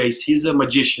 But anyways, he's a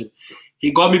magician.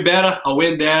 He got me better. I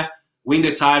went there, win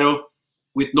the title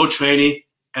with no training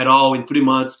at all in 3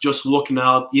 months, just working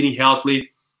out, eating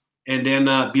healthily, and then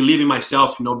believe in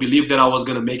myself, you know, believe that I was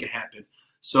going to make it happen.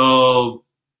 So,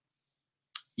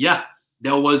 yeah,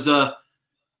 that was the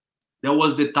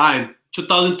time.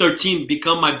 2013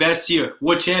 become my best year.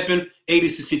 World champion,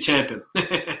 ADCC champion.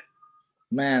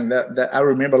 Man, that I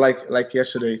remember like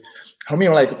yesterday. I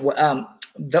mean, like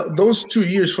those 2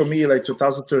 years for me, like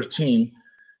 2013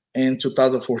 and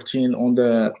 2014 on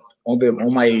the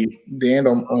end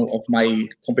of my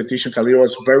competition career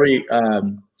was very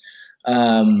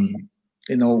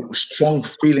you know, strong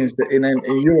feelings, and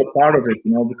you were part of it,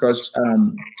 you know, because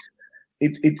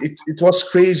it was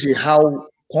crazy how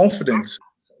confident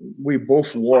we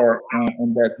both were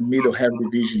on that middle heavy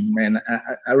division, man.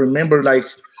 I remember like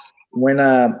when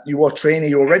you were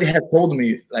training, you already had told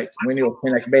me, like when you were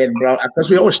training, like, man, bro, because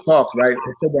we always talk, right?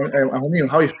 I said,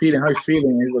 how you feeling?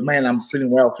 And he goes, man, I'm feeling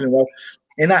well.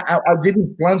 And I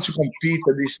didn't plan to compete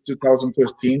at this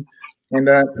 2013. And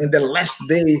in the last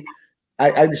day,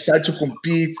 I decided to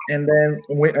compete. And then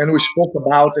we spoke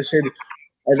about, I said,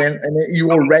 and then you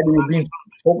already were being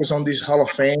focused on this Hall of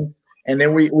Fame. And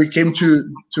then we came to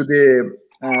the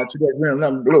agreement. No,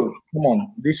 look, come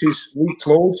on, we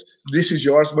closed. This is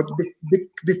yours. But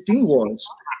the thing was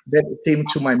that came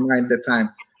to my mind at the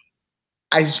time.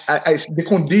 The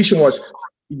condition was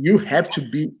you have to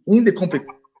be in the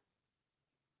competition.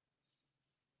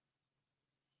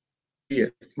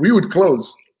 We would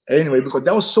close anyway because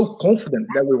that was so confident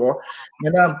that we were.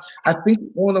 And I think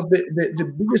one of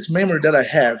the biggest memory that I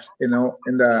have, you know,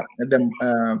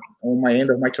 on my end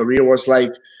of my career was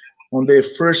like on the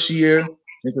first year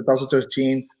in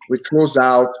 2013 we closed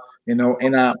out, you know,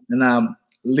 and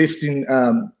lifting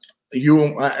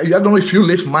you. I don't know if you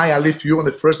lift I lift you on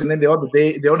the first, and then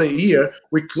the other year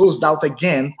we closed out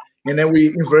again, and then we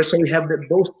inverse. So we have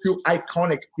those two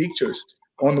iconic pictures.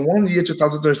 On one year,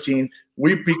 2013,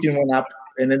 we picking one up,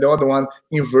 and then the other one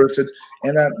inverted.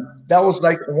 And that was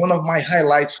like one of my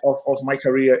highlights of my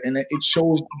career. And it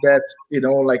shows that, you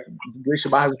know, like Gracie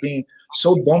Barra has been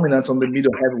so dominant on the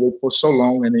middle heavyweight for so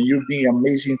long, and then you being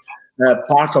amazing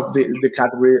part of the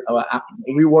category.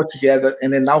 We work together,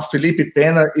 and then now Felipe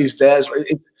Pena is there.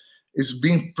 It's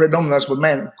been predominant, but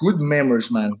man, good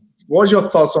memories, man. What's your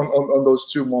thoughts on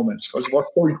those two moments? Because it was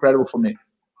so incredible for me.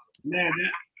 Man,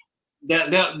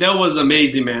 that was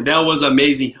amazing, man. That was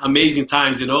amazing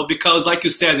times, you know, because like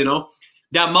you said, you know,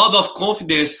 the amount of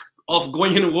confidence of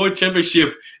going in a world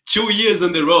championship 2 years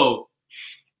in a row,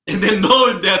 and then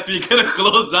knowing that we're gonna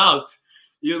close out,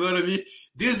 you know what I mean?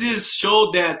 This is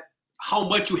show that how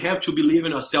much you have to believe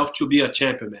in yourself to be a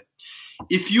champion, man.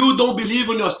 If you don't believe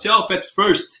in yourself at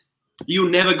first, you're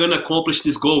never gonna accomplish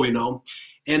this goal, you know.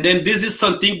 And then this is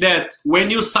something that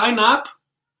when you sign up,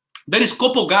 there is a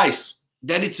couple guys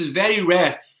that it's very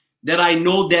rare that I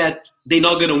know that they're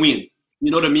not gonna win. You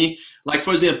know what I mean? Like,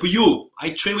 for example, I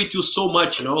train with you so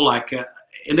much, you know, like,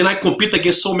 and then I compete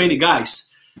against so many guys.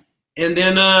 And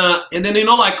then, you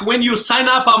know, like when you sign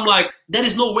up, I'm like, there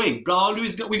is no way,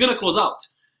 Braulio, we're gonna close out.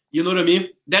 You know what I mean?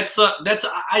 That's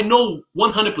I know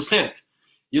 100%.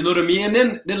 You know what I mean? And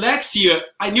then the next year,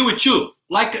 I knew it too.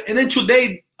 Like, and then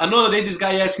today, another day, this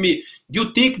guy asked me, do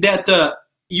you think that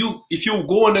if you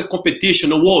go on a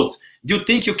competition, awards, do you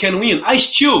think you can win? I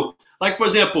still, like, for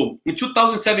example, in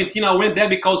 2017, I went there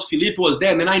because Felipe was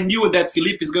there, and then I knew that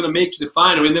Felipe is going to make to the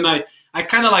final, and then I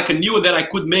kind of like knew that I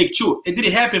could make too. It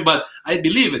didn't happen, but I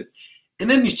believe it. And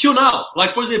then still now,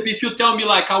 like, for example, if you tell me,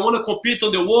 like, I want to compete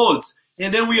on the worlds,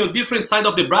 and then we're on different side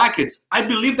of the brackets, I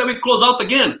believe that we close out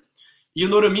again. You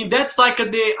know what I mean? That's like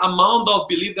the amount of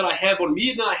belief that I have on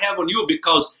me and I have on you,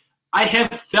 because I have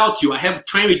felt you, I have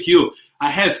trained with you, I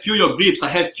have feel your grips, I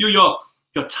have feel your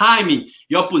timing,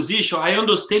 your position. I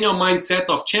understand your mindset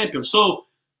of champion. So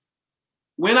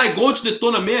when I go to the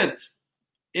tournament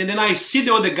and then I see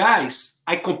the other guys,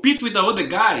 I compete with the other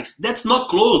guys, that's not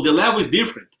close. The level is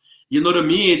different. You know what I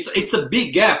mean? It's a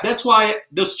big gap. That's why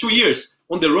those 2 years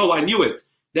on the road, I knew it,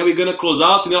 that we're going to close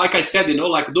out. And then, like I said, you know,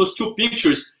 like those two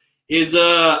pictures is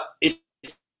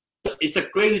it's a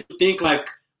crazy to think, like,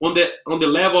 on the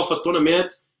level of a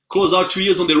tournament, close out 2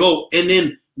 years on the road, and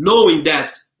then knowing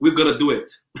that we're gonna do it.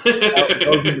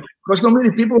 Because not many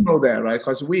people know that, right?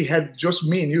 Because we had just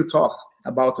me and you talk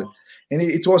about it, and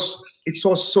it was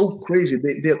so crazy,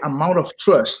 the amount of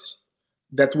trust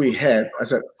that we had. I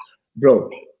said, bro,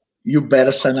 you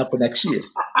better sign up for next year.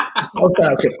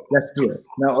 Okay, let's do it.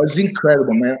 Now it's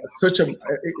incredible, man.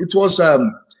 It was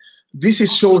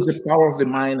this shows the power of the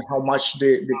mind, how much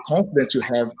the confidence you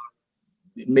have.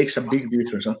 It makes a big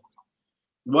difference, huh?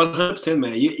 100%,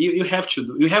 man. You have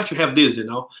to have this, you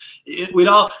know.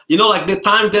 Without, you know, like the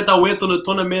times that I went on the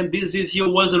tournament this year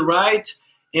wasn't right,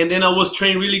 and then I was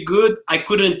trained really good, I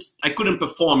couldn't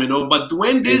perform, you know. But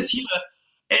when this year,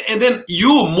 and then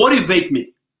you motivate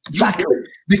me. Exactly.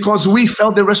 Because we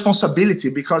felt the responsibility,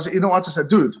 because you know what I said,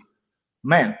 dude,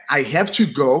 man, I have to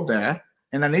go there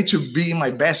and I need to be my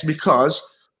best, because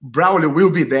Braulio will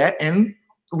be there and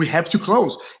we have to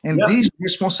close. And this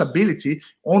responsibility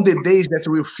on the days that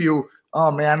we feel,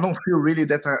 oh man, I don't feel really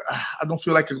that I don't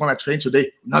feel like I'm gonna train today.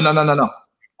 No.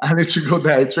 I need to go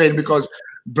there and train, because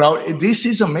bro, this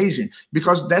is amazing,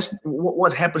 because that's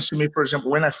what happens to me. For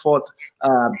example, when I fought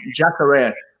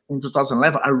Jacare in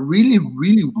 2011, I really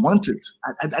wanted.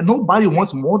 Nobody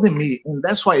wants more than me, and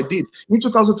that's why I did. In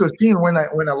 2013, when I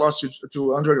lost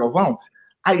to Andre Galvão,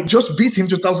 I just beat him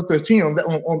 2013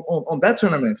 on that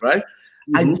tournament, right?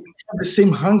 Mm-hmm. I didn't have the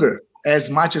same hunger as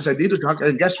much as I did,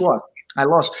 and guess what? I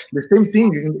lost. The same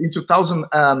thing in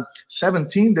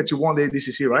 2017 that you won the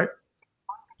ADCC, right?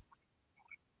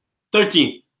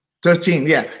 13,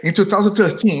 yeah. In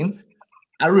 2013,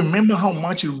 I remember how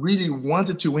much you really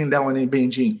wanted to win that one in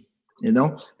Beijing, you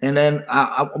know. And then,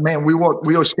 man, we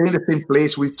were staying in the same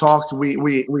place. We talked, we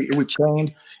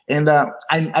trained, and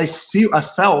I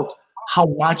felt how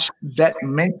much that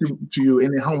meant to you,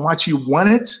 and how much you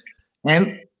wanted.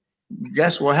 And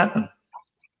guess what happened?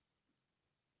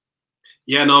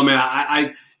 Yeah, no, man.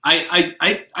 I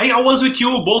was with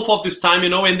you both of this time, you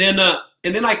know, and then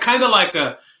I kind of like,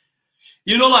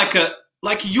 you know, like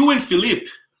you and Felipe.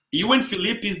 You and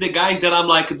Felipe is the guys that I'm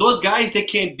like, those guys, they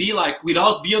can be like,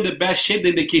 without being on the best shape,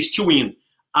 then they can still win.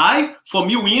 For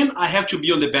me win, I have to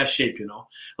be on the best shape, you know.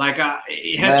 Like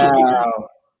it has to be.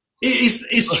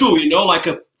 It's true, you know. Like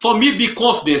for me, be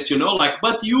confidence, you know, like,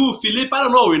 but you, Philippe, I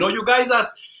don't know, you know, you guys are,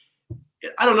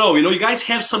 I don't know, you know, you guys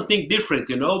have something different,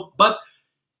 you know, but,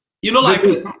 you know, like,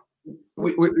 you know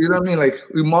what I mean? Like,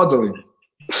 we're modeling.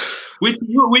 with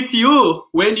you,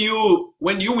 when you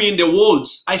win the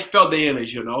awards, I felt the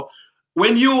energy, you know.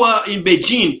 When you were in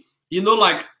Beijing, you know,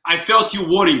 like, I felt you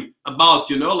worrying about,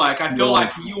 you know, like, I felt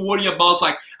like you worrying about,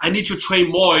 like, I need to train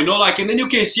more, you know, like, and then you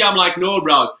can see, I'm like, no,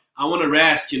 bro, I want to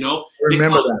rest, you know.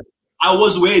 Remember that. I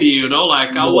was ready, you know,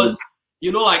 like, I was,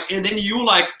 you know, like, and then you,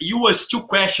 like, you were still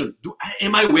questioning,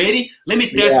 am I ready? Let me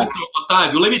test with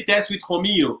Otávio, let me test with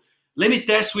Romulo, let me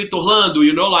test with Orlando,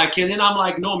 you know, like, and then I'm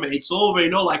like, no, man, it's over, you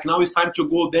know, like, now it's time to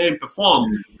go there and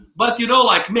perform. But, you know,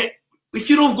 like, man, if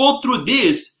you don't go through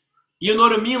this, you know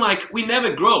what I mean? Like, we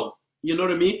never grow, you know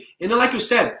what I mean? And then, like you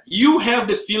said, you have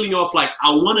the feeling of, like, I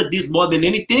wanted this more than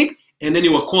anything, and then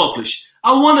you accomplish.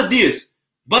 I wanted this,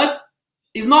 but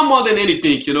it's not more than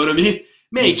anything, you know what I mean?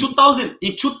 Man, in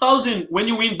 2000, when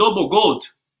you win double gold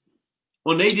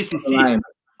on ADCC,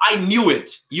 I knew it.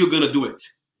 You're going to do it.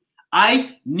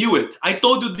 I knew it. I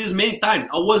told you this many times.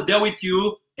 I was there with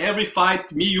you, every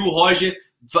fight, me, you, Roger,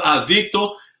 Victor.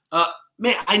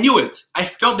 Man, I knew it. I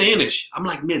felt the energy. I'm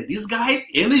like, man, this guy,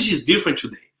 energy is different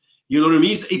today. You know what I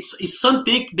mean? It's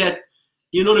something that,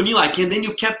 you know what I mean? Like, and then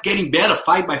you kept getting better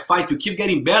fight by fight. You keep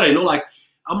getting better, you know, like,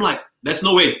 I'm like, there's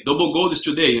no way. Double gold is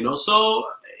today, you know? So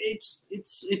it's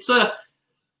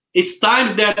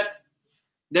times that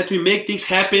we make things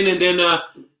happen, and then,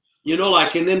 you know,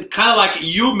 like, and then kind of like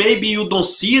you, maybe you don't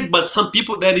see it, but some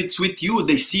people that it's with you,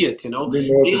 they see it, you know? They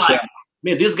like,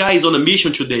 man, this guy is on a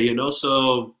mission today, you know?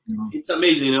 So it's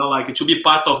amazing, you know, like, to be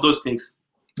part of those things.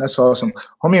 That's awesome.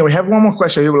 Homie, we have one more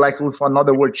question here, like, with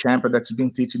another world champion that's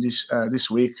been teaching this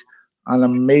week. An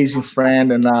amazing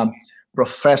friend and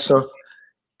Professor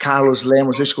Carlos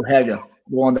Lemos Escorrega.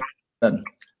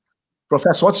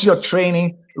 Professor, what's your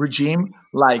training regime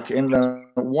like, and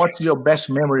what's your best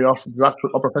memory of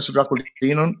Professor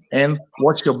Draculino, and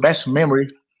what's your best memory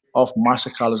of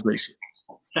Master Carlos Gracie?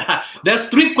 There's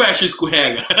 3 questions,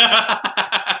 Escorrega.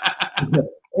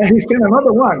 He sent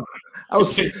another one. He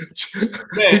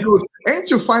goes, ain't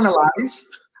you finalized?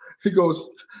 He goes,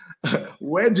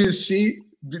 where do you see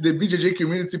the BJJ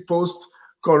community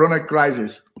post-corona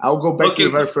crisis? I'll go back to the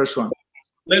very first one.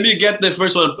 Let me get the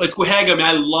first one. Escorrega, man,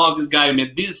 I love this guy,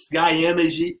 man. This guy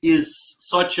energy is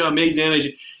such an amazing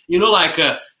energy. You know, like,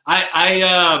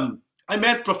 I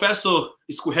met Professor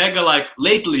Escorrega, like,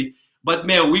 lately, but,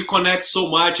 man, we connect so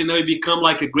much, and we become,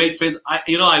 like, a great friend.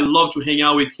 You know, I love to hang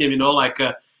out with him, you know, like,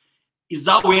 he's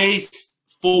always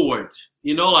forward,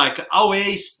 you know, like,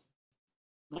 always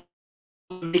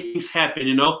make things happen,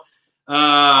 you know.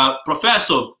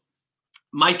 Professor,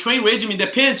 my train regimen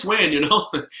depends when, you know.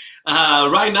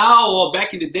 Right now or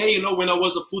back in the day, you know, when I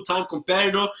was a full-time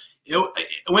competitor,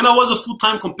 when I was a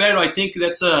full-time competitor, I think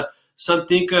that's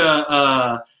something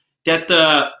that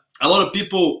a lot of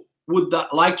people would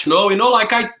like to know, you know,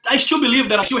 like, I still believe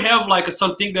that I still have, like,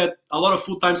 something that a lot of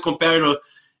full-time competitors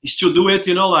still do it,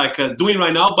 you know, like, doing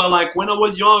right now. But, like, when I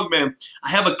was young, man, I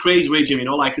have a crazy regime, you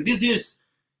know, like, this is,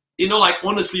 you know, like,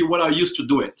 honestly, what I used to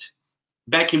do it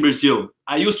back in Brazil.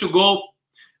 I used to go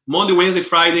Monday, Wednesday,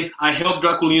 Friday. I helped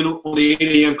Draculino on the 8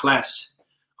 a.m. class,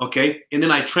 okay? And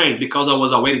then I trained because I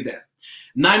was already there.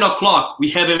 9 o'clock, we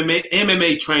have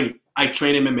MMA training. I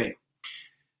train MMA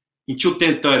until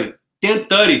 10:30.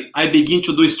 10:30, I begin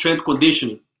to do strength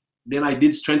conditioning. Then I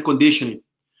did strength conditioning.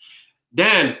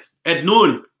 Then at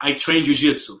noon, I trained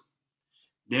jiu-jitsu.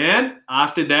 Then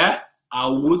after that, I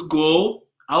would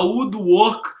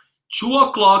work 2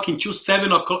 o'clock until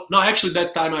 7 o'clock. No, actually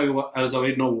that time I was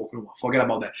already no work no more. Forget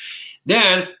about that.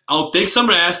 Then I'll take some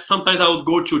rest. Sometimes I would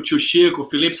go to Chico,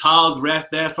 Philippe's house,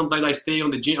 rest there. Sometimes I stay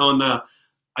on the gym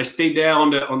I stayed there on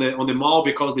the mall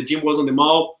because the gym was on the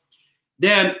mall.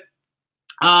 Then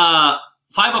 5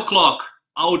 o'clock,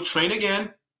 I would train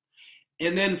again.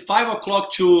 And then 5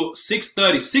 o'clock to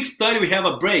 6:30. 6:30, we have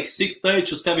a break. 6:30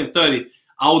 to 7:30,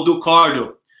 I'll do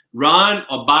cardio, run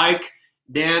or bike.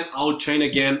 Then I'll train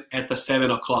again at the 7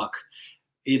 o'clock.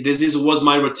 This was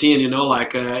my routine, you know,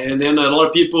 like, and then a lot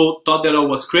of people thought that I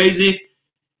was crazy,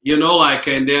 you know, like,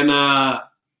 and then,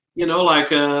 you know,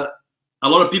 like, a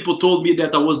lot of people told me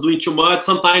that I was doing too much.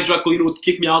 Sometimes Draculino would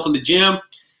kick me out on the gym.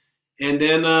 And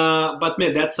then, but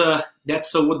man, that's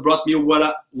what brought me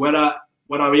what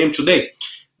I am today,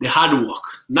 the hard work.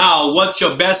 Now, what's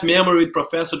your best memory with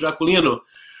Professor Draculino?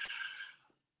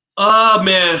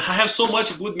 Man, I have so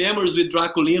much good memories with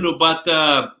Draculino, but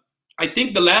I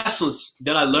think the lessons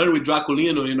that I learned with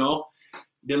Draculino, you know,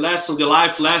 the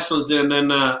life lessons, and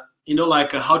then, you know,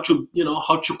 like how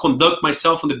to conduct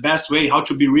myself in the best way, how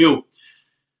to be real.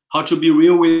 how to be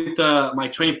real with my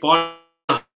training partner,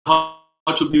 how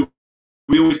to be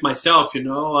real with myself, you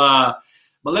know.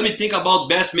 But let me think about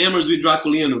best memories with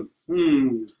Draculino.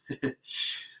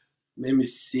 Let me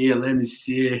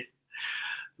see.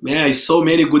 Man, so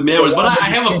many good memories. But I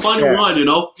have a funny one, you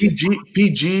know.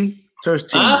 PG-13.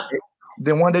 Huh?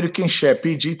 The one that you can share,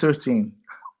 PG-13.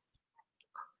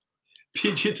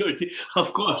 PG-13,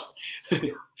 of course.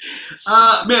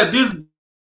 Man,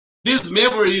 this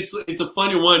memory, it's a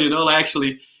funny one, you know,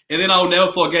 actually. And then I'll never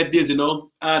forget this, you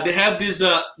know. They have this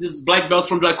black belt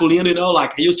from Draculino, you know,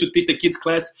 like I used to teach the kids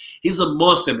class. He's a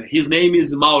monster, man. His name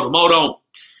is Maurão.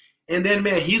 And then,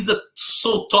 man, he's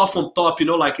so tough on top, you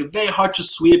know, like very hard to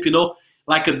sweep, you know,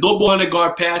 like a double under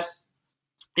guard pass.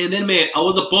 And then, man, I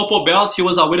was a purple belt. He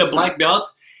was with a black belt.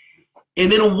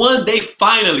 And then one day,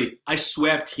 finally, I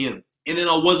swept him. And then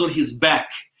I was on his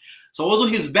back. So I was on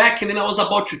his back, and then I was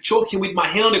about to choke him with my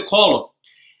hand on the collar.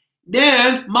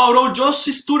 Then Mauro just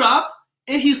stood up,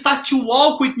 and he started to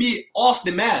walk with me off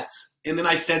the mats. And then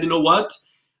I said, you know what?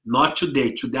 Not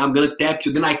today. Today I'm going to tap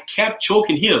you. Then I kept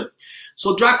choking him.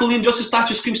 So Draculino just started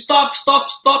to scream, stop, stop,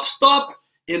 stop, stop.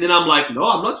 And then I'm like, no,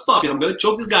 I'm not stopping. I'm going to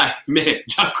choke this guy. Man,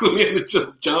 Draculino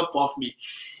just jumped off me.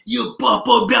 You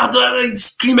purple belt, and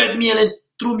scream at me and then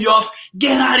threw me off.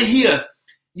 Get out of here.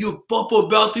 You purple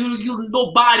belt, you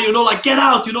nobody, you know, like get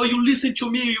out, you know, you listen to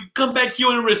me, you come back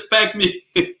here and respect me.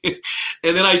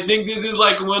 And then I think this is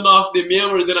like one of the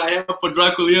memories that I have for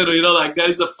Draculino, you know, like that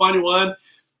is a funny one.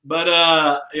 But,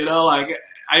 you know, like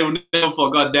I will never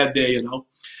forgot that day, you know.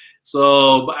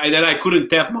 So, but then I couldn't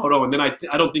tap Mauro, and then I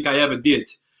don't think I ever did.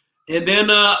 And then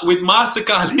with Master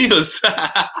Carlinhos,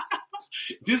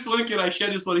 this one, can I share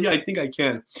this one here? I think I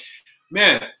can.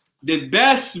 Man, the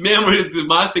best memory of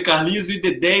Master Carlinhos is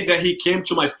the day that he came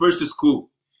to my first school.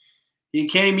 He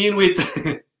came in with,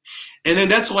 and then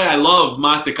that's why I love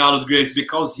Master Carlos Grace,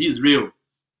 because he's real.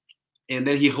 And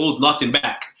then he holds nothing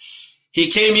back. He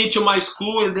came into my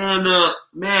school, and then,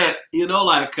 man, you know,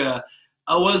 like, I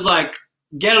was like,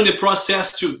 getting the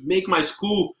process to make my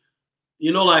school,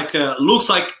 you know, like, looks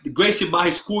like the Gracie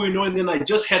Barra school, you know, and then I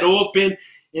just had open,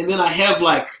 and then I have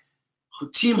like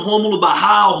Team Romulo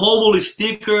Barral, Romulo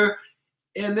sticker,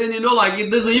 and then, you know, like it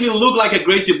doesn't even look like a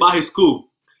Gracie Barra school.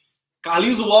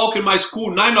 Carlinhos walk in my school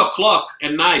 9 o'clock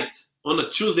at night on a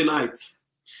Tuesday night,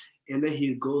 and then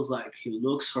he goes like, he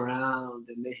looks around,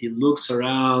 and then he looks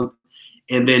around,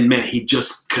 and then, man, he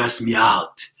just cussed me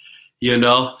out, you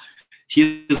know.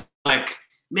 He's like,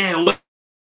 man, what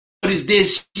is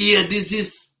this here? This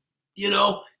is, you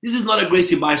know, this is not a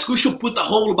Gracie Barra school. We should put the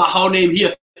Romulo Barral name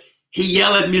here. He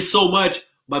yelled at me so much,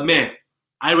 but man,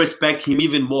 I respect him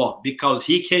even more because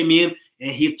he came in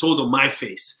and he told on my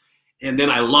face. And then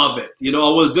I love it. You know, I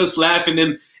was just laughing,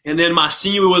 and then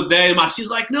Marcinho was there, and Marcinho's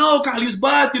like, no, Carlinhos,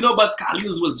 but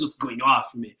Carlinhos was just going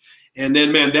off me. And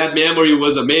then, man, that memory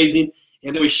was amazing.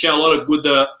 And then we share a lot of good,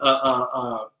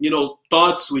 you know,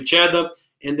 thoughts with each other.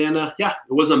 And then, yeah,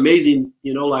 it was amazing,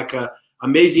 you know, like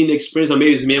amazing experience,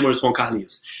 amazing memories from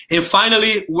Carlinhos. And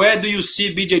finally, where do you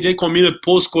see BJJ community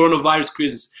post-coronavirus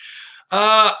crisis?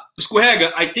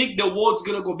 Escorrega, I think the world's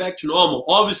going to go back to normal.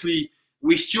 Obviously,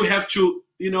 we still have to,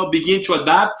 you know, begin to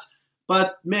adapt.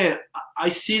 But, man, I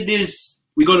see this,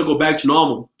 we're going to go back to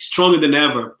normal, stronger than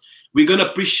ever. We're going to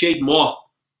appreciate more.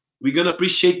 We're going to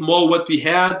appreciate more what we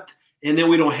had and then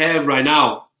we don't have right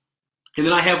now. And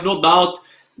then I have no doubt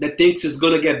that things is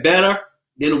going to get better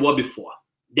than it was before.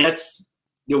 That's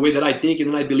the way that I think,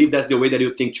 and I believe that's the way that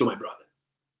you think too, my brother.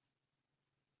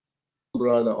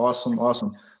 Brother, awesome,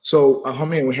 awesome. So,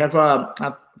 homie, we have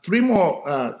 3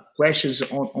 more questions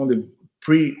on the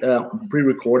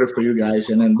pre-recorded for you guys.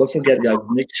 And then don't forget, guys,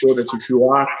 make sure that if you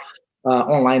are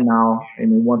online now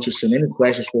and you want to send any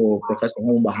questions for Professor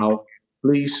Romulo Barral,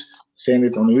 please send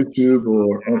it on YouTube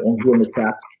or on here in the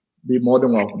chat. Be more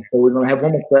than welcome. So we're going to have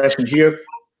one more question here.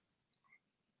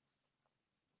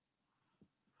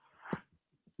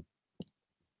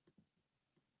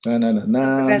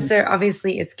 Professor,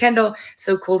 obviously it's Kendall.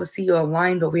 So cool to see you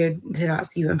online, but weird to not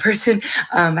see you in person.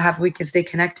 Half we can stay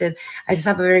connected. I just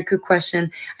have a very quick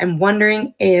question. I'm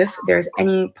wondering if there's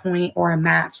any point or a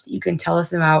match that you can tell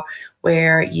us about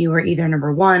where you were either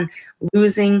number 1,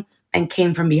 losing and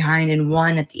came from behind and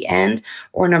won at the end,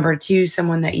 or number 2,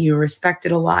 someone that you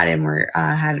respected a lot and were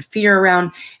had fear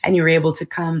around, and you were able to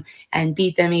come and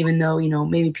beat them, even though, you know,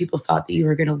 maybe people thought that you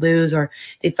were going to lose, or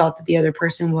they thought that the other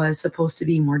person was supposed to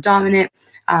be more dominant.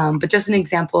 But just an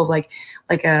example of like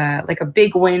a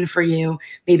big win for you,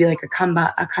 maybe like a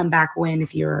comeback win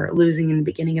if you're losing in the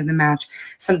beginning of the match,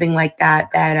 something like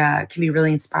that can be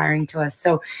really inspiring to us.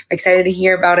 So I'm excited to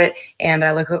hear about it. and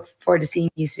I look forward to seeing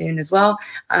you soon as well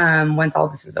once all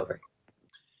this is over.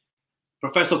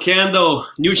 Professor Kendall,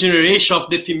 new generation of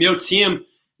the female team,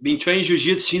 been training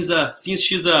jiu-jitsu since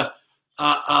she's a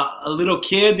little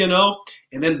kid, you know,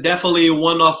 and then definitely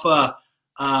one of the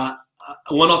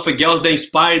girls that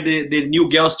inspired the new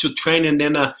girls to train and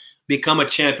then become a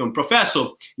champion. Professor,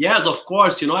 yes, of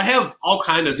course, you know, I have all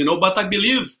kinds, you know, but I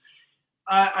believe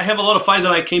I have a lot of fights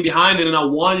that I came behind and then I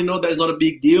won, you know, that's not a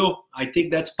big deal. I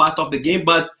think that's part of the game,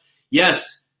 but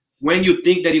yes, when you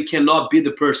think that you cannot beat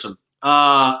the person,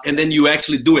 and then you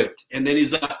actually do it, and then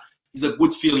it's a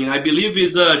good feeling. I believe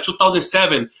it's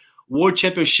 2007 World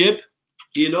Championship.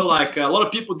 You know, like a lot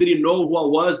of people didn't know who I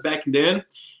was back then.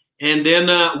 And then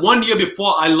 1 year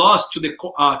before, I lost to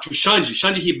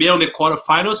Shanji Ribeiro in the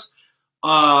quarterfinals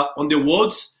on the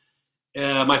Worlds.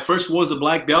 My first was a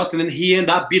black belt, and then he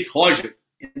ended up beat Roger,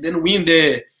 and then win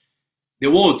the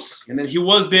Worlds. And then he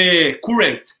was the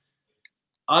current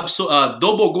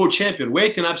double gold champion,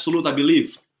 weight and absolute, I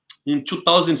believe, in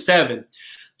 2007.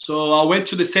 So I went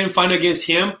to the semi-final against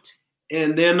him.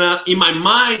 And then in my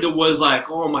mind, it was like,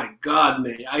 oh my God,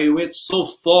 man, I went so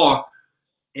far.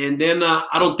 And then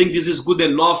I don't think this is good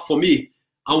enough for me.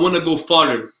 I want to go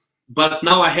further. But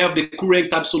now I have the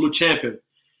current absolute champion.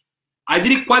 I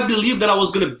didn't quite believe that I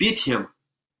was going to beat him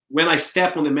when I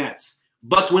step on the mats.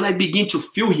 But when I begin to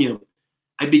feel him,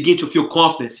 I begin to feel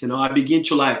confidence. You know, I begin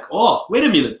to like, oh, wait a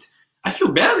minute. I feel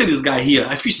better than this guy here.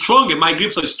 I feel stronger. My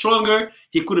grips are stronger.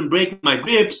 He couldn't break my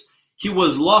grips. He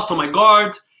was lost on my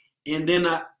guard. And then,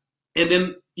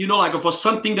 you know, like for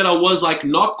something that I was like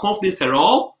not confident at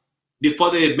all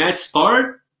before the match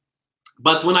started.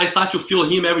 But when I start to feel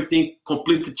him, everything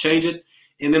completely changed.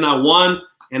 And then I won,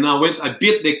 and I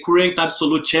beat the current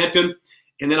absolute champion.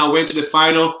 And then I went to the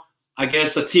final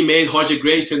against a teammate, Roger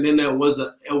Grace. And then it was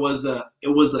a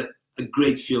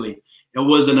great feeling. It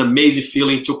was an amazing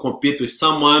feeling to compete with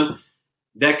someone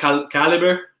that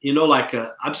caliber, you know, like an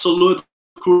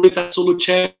current absolute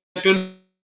champion.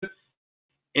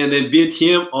 And then beat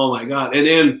him, oh my God. And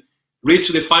then reach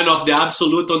the final of the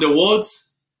absolute on the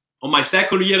Worlds on my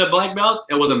second year at black belt.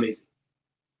 It was amazing.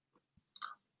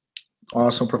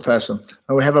 Awesome, Professor.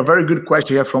 And we have a very good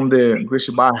question here from the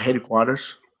Gracie Barra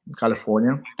headquarters in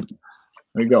California.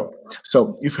 There we go.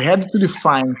 So if you had to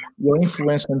define your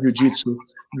influence on Jiu-Jitsu,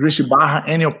 Gracie Barra,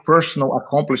 and your personal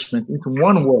accomplishment into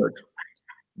one word,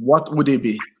 what would it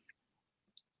be?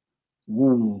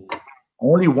 Ooh.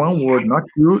 Only one word, not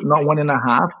two, not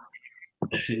 1.5.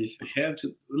 If you have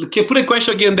to, okay, put a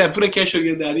question again there. Put a question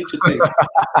again there. I need to think.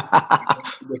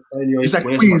 It's a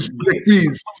quiz. It's a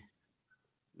quiz.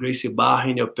 Gracie Barra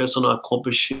and your personal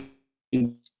accomplishment,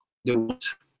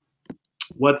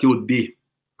 what it would be?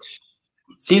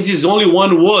 Since it's only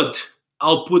one word,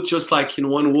 I'll put just like in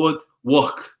one word,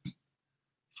 work.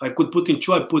 If I could put in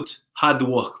two, I put hard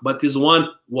work. But it's one,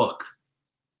 work.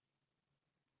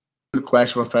 Good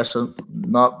question, Professor.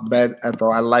 Not bad at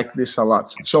all. I like this a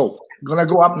lot. So I'm gonna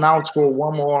go up now for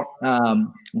one more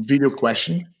video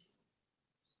question.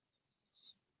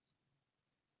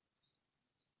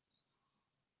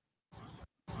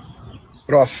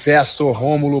 Professor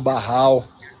Romulo Barral,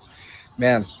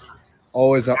 man,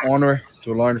 always an honor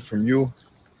to learn from you.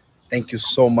 Thank you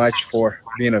so much for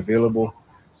being available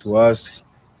to us,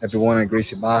 everyone at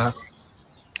Gracie Barra.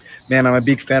 Man, I'm a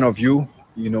big fan of you.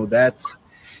 You know that.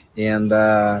 And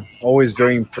always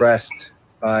very impressed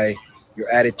by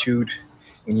your attitude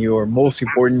and most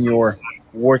important, your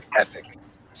work ethic.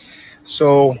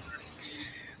 So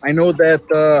I know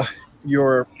that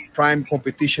your prime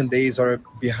competition days are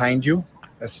behind you,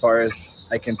 as far as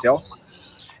I can tell.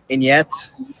 And yet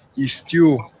you're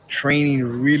still training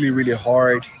really, really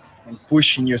hard and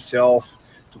pushing yourself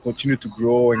to continue to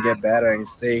grow and get better and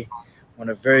stay on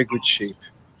a very good shape.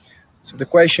 So the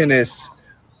question is,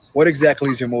 what exactly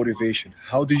is your motivation?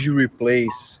 How did you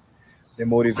replace the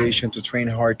motivation to train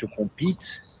hard to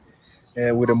compete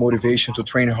with a motivation to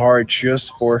train hard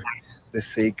just for the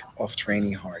sake of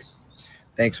training hard?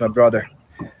 Thanks, my brother.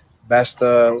 Best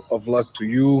of luck to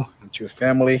you and to your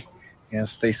family, and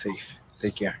stay safe.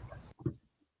 Take care.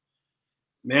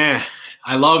 Man,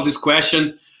 I love this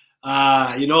question.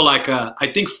 You know, like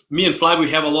I think me and Flavio, we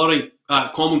have a lot of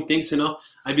common things, you know.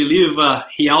 I believe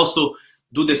he also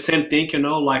do the same thing, you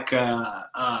know, like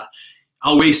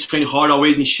always train hard,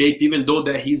 always in shape, even though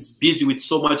that he's busy with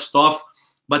so much stuff.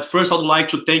 But first, I'd like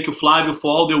to thank you, Flavio,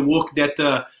 for all the work that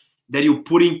that you're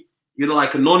putting, you know,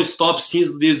 like non-stop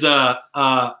since this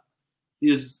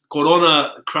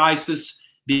Corona crisis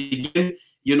began.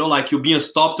 You know, like you've been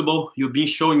unstoppable. You've been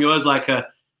showing us like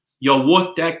your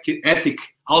work ethic.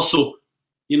 Also,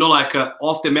 you know, like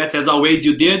off the mat as always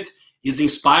you did is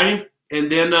inspiring.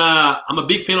 And then I'm a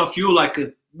big fan of you, like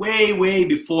way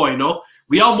before, you know.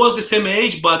 We almost the same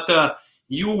age, but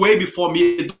you way before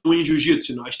me doing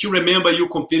jiu-jitsu. You know, I still remember you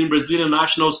competing Brazilian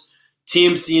nationals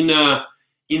teams in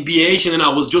BH, and then I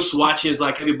was just watching. It's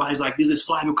like everybody's like, "This is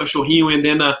Flávio Cachorrinho," and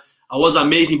then I was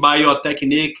amazed by your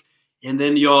technique, and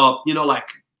then your, you know, like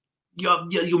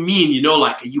you mean, you know,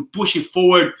 like you pushing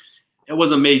forward. It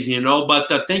was amazing, you know. But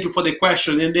thank you for the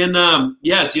question. And then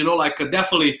yes, you know, like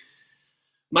definitely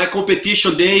my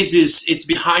competition days it's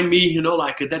behind me, you know,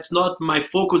 like that's not my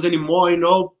focus anymore, you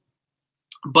know.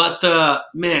 But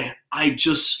man, I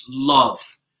just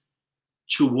love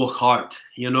to work hard.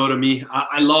 You know what I mean?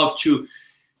 I love to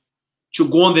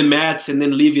go on the mats and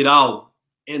then leave it out.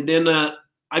 And then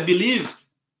I believe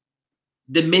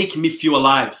they make me feel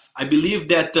alive. I believe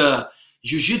that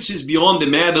jiu-jitsu is beyond the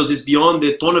medals, is beyond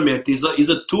the tournament. Is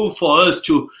a tool for us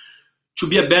to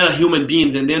be a better human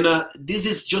beings. And then this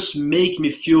is just make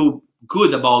me feel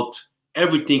good about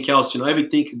everything else. You know,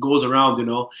 everything goes around. You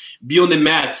know, be on the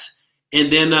mats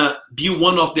and then be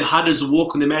one of the hardest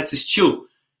work on the mats is too.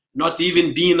 Not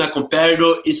even being a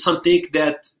competitor, it's something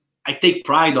that I take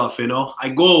pride of, you know. I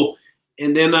go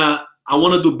and then I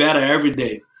want to do better every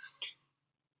day.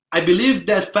 I believe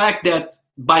that fact that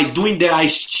by doing that, I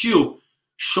still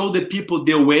show the people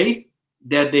their way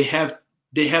that they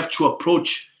have to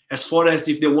approach as far as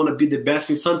if they want to be the best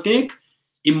in something.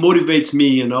 It motivates me,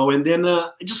 you know. And then I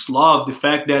just love the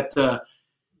fact that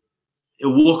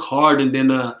work hard, and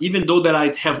then even though that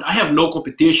I have no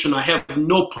competition, I have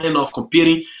no plan of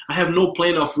competing, I have no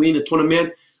plan of winning a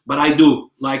tournament, but I do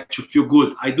like to feel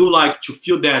good. I do like to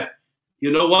feel that,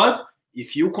 you know what,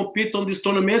 if you compete on this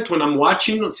tournament, when I'm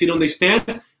watching, sitting on the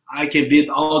stand, I can beat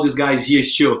all these guys here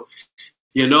still,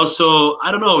 you know. So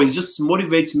I don't know, it just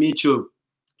motivates me to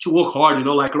work hard, you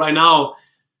know. Like right now,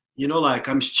 you know, like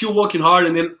I'm still working hard,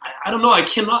 and then I don't know, I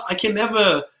can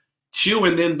never chill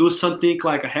and then do something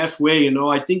like a halfway, you know.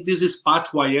 I think this is part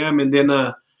who I am. And then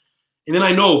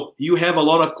I know you have a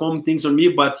lot of common things on me,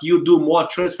 but you do more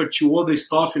transfer to other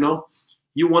stuff, you know.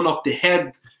 You one of the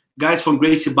head guys from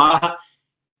Gracie Barra,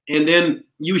 and then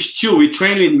we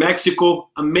train in Mexico,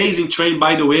 amazing train,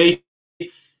 by the way,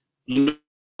 you know.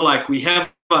 Like we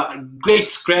have a great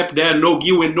scrap there, no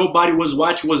gi, when nobody was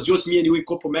watching, it was just me and you, a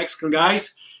couple Mexican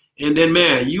guys. And then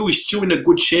man, you is still in a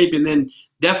good shape, and then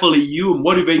definitely you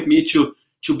motivate me to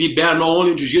be better, not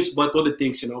only in jiu-jitsu but other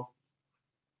things, you know.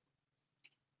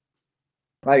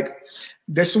 Like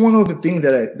that's one of the things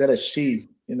that I see,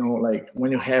 you know, like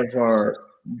when you have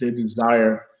the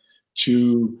desire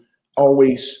to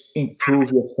always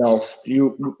improve yourself, we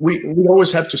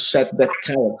always have to set that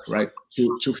character, right,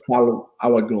 to follow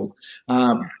our goal.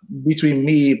 Between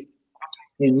me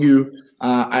and you,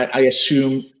 I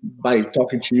assume by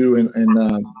talking to you and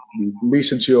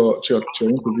listen to your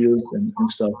interviews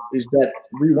and stuff, is that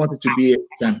we wanted to be a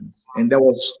champion, and that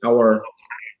was our,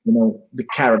 you know, the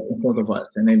carrot in front of us,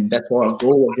 and then that's our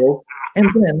goal. And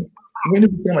then when you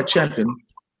become a champion,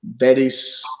 that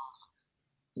is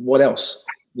what else?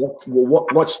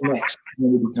 What's next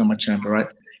when you become a champion, right?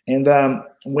 And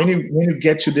when you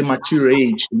get to the mature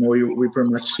age, you know, we're pretty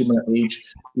much similar age.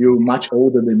 You're much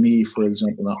older than me, for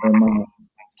example.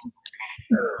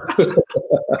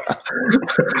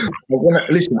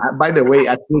 Listen. By the way,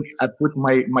 I put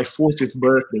my 40th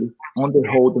birthday on the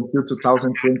hold until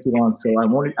 2021. So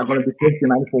I'm gonna be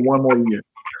 29 for one more year.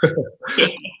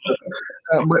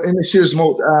 But in a serious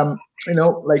mode, you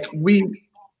know, like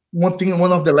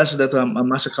one of the lessons that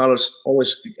Master Carlos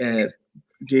always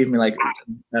gave me, like,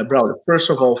 Braulio,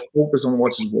 first of all, focus on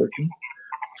what is working,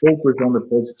 focus on the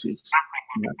positive.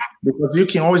 Yeah. Because you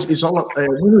can always, it's all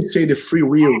when we say the free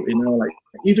will, you know, like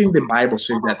even the Bible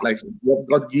says that, like what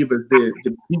God gives us,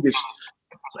 the biggest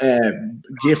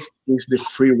gift is the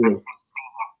free will,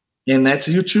 and that's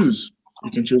you choose. You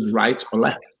can choose right or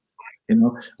left. You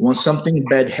know, when something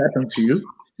bad happens to you,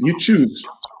 you choose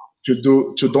to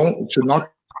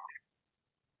not.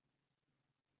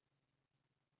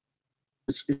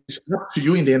 It's up to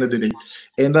you in the end of the day.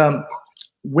 And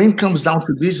when it comes down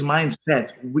to this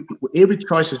mindset, every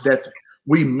choices that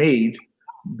we made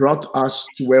brought us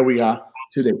to where we are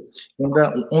today. And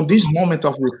on this moment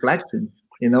of reflection,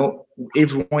 you know,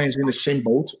 everyone is in the same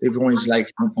boat. Everyone is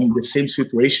like on the same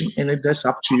situation, and that's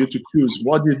up to you to choose.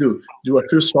 What do? Do I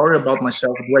feel sorry about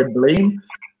myself? Do I blame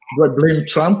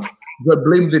Trump? Do I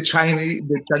blame the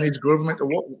Chinese government,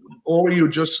 or you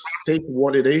just take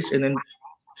what it is and then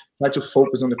try to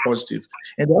focus on the positive?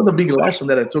 And the other big lesson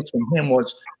that I took from him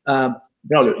was,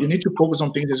 Braulio, you need to focus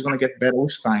on things that's going to get better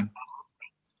with time.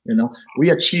 You know, we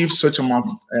achieved such amount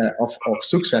of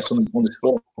success on the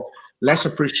sport let's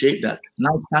appreciate that.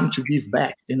 Now it's time to give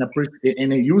back and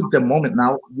use the moment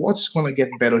now. What's going to get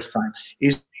better time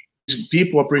is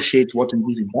people appreciate what you're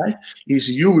giving back, is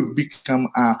you become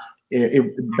a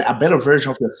better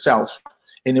version of yourself.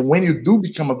 And then when you do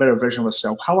become a better version of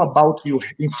yourself, how about you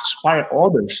inspire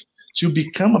others to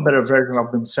become a better version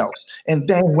of themselves? And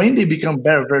then when they become a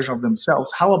better version of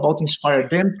themselves, how about inspire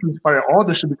them to inspire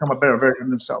others to become a better version of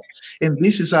themselves? And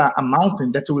this is a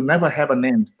mountain that will never have an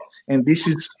end. And this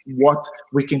is what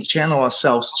we can channel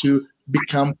ourselves to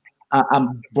become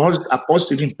a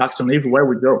positive impact on everywhere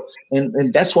we go.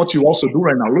 And that's what you also do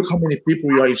right now. Look how many people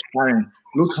you are inspiring.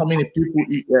 Look how many people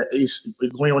is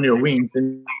going on your wings.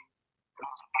 And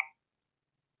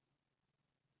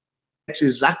that's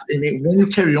exactly, and when you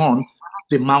carry on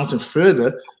the mountain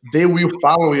further, they will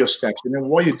follow your steps. And then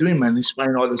what you're doing, man,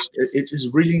 inspiring others, it is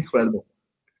really incredible.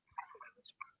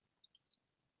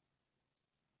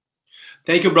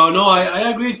 Thank you, bro. No, I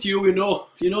agree with you.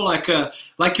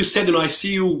 Like you said, I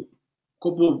see you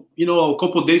a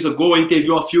couple days ago, I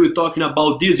interviewed a few talking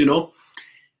about this.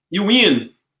 You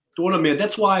win tournament.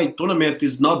 That's why tournament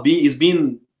is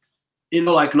been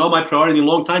not my priority in a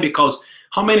long time, because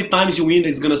how many times you win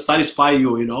is gonna satisfy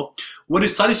you. What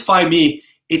is satisfy me?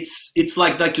 It's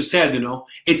like you said,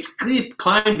 it's keep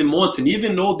climb the mountain,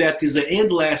 even though that is an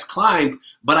endless climb,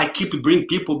 but I keep bring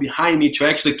people behind me to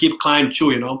actually keep climb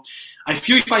too. I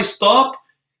feel if I stop,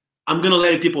 I'm gonna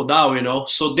let people down,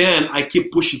 So then I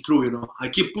keep pushing through, I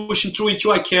keep pushing through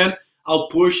until I can. I'll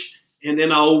push, and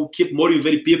then I'll keep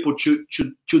motivating people to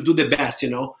do the best,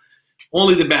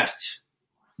 only the best.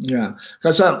 Yeah,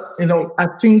 because I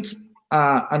think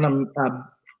on a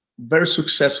very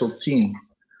successful team,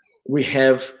 we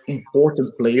have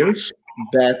important players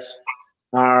that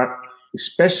are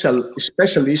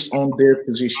specialists on their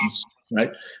positions,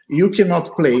 right? You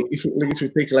cannot play if you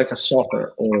take like a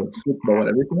soccer or football,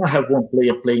 whatever. You cannot have one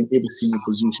player playing every single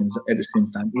position at the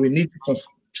same time. We need to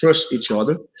trust each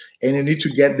other, and you need to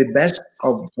get the best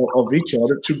of each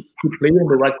other to play in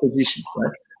the right position,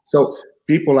 right? So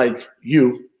people like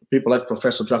you, people like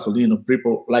Professor Draculino,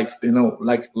 people like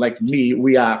like me,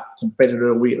 we are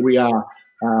competitor. We are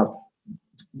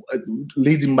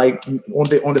leading by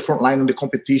on the front line in the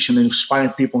competition and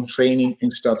inspiring people and training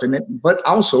and stuff. But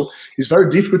also it's very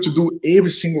difficult to do every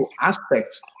single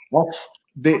aspect of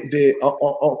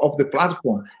the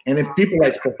platform. And then people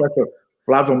like Professor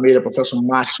Flavio Almeida, Professor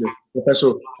Márcio,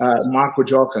 Professor Marco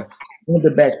Joca, on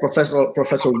the back,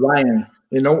 Professor Ryan,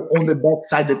 on the back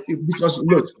side, because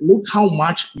look how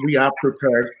much we are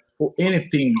prepared for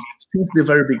anything since the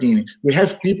very beginning. We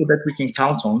have people that we can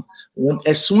count on.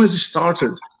 As soon as it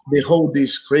started,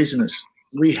 this craziness,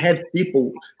 we had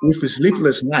people with a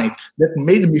sleepless night that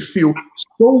made me feel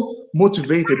so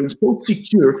motivated and so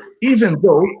secure, even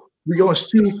though we are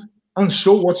still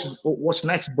unsure what's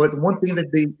next. But one thing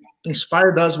that they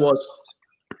inspired us was,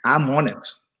 I'm on it,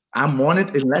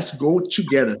 and let's go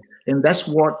together. And that's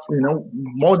what,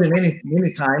 more than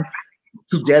any time,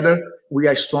 together we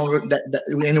are stronger. That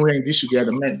anywhere in this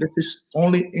together, man. This is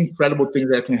only incredible thing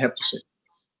that I can have to say.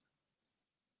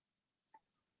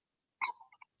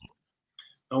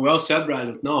 Well said,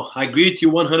 brother. No, I agree with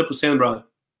you 100%, brother.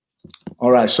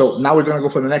 All right, so now we're gonna go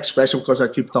for the next question because I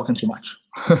keep talking too much.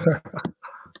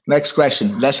 Next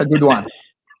question. That's a good one.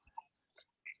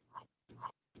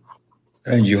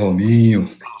 Grande Rominho,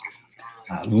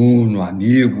 aluno,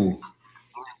 amigo,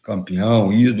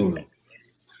 campeão, ídolo.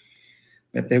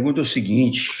 Minha pergunta é o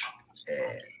seguinte: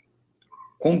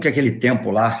 como que aquele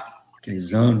tempo lá,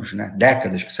 aqueles anos, né,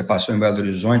 décadas que você passou em Belo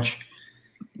Horizonte,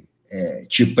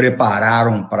 te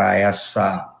prepararam para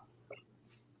essa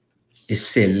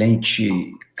excelente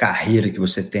carreira que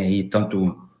você tem aí,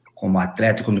 tanto como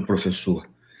atleta quanto professor?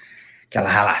 Aquela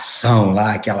relação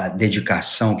lá, aquela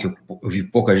dedicação que eu vi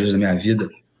poucas vezes na minha vida.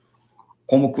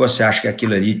 Como que você acha que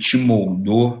aquilo ali te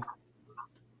moldou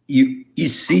e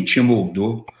se te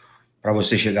moldou para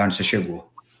você chegar onde você chegou?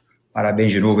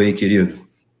 Parabéns de novo aí, querido.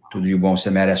 Tudo de bom, você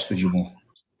merece tudo de bom.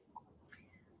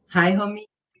 Hi, Romi.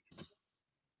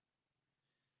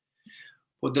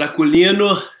 O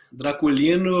Draculino,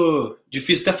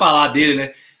 difícil até falar dele,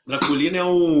 né? Draculino é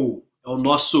o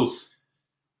nosso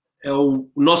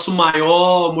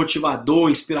maior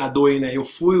motivador, inspirador aí, né?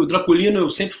 O Draculino, eu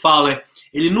sempre falo, né?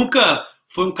 Ele nunca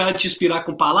foi um cara de te inspirar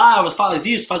com palavras, faz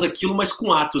isso, faz aquilo, mas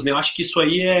com atos, né? Eu acho que isso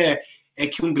aí é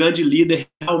que um grande líder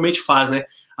realmente faz, né?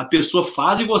 A pessoa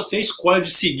faz e você escolhe de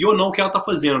seguir ou não o que ela tá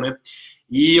fazendo, né?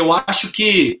 E eu acho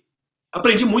que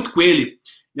aprendi muito com ele.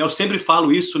 Eu sempre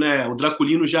falo isso, né? O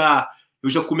Draculino eu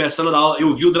já começando a dar aula,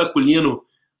 eu vi o Draculino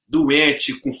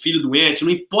doente, com filho doente,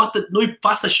 não importa, não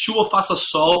faça chuva, faça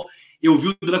sol, eu vi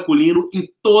o Draculino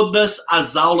em todas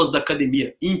as aulas da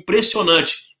academia.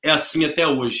 Impressionante. É assim até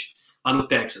hoje, lá no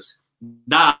Texas.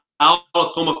 Dá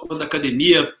aula, toma conta da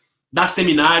academia, dá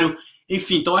seminário,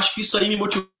 enfim. Então, acho que isso aí me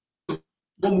motivou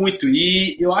muito.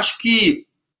 E eu acho que,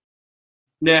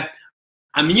 né,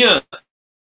 a minha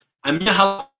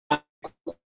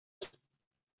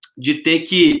de ter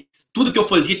que tudo que eu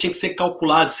fazia tinha que ser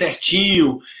calculado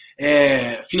certinho,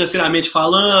 financeiramente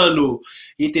falando,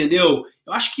 entendeu?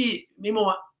 Eu acho que, meu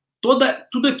irmão,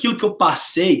 tudo aquilo que eu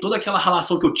passei, toda aquela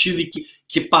relação que eu tive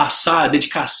que passar,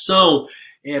 dedicação,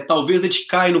 talvez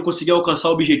dedicar e não conseguir alcançar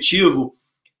o objetivo,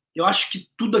 eu acho que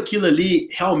tudo aquilo ali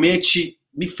realmente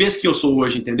me fez quem eu sou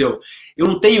hoje, entendeu? Eu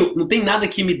não tem nada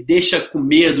que me deixa com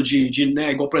medo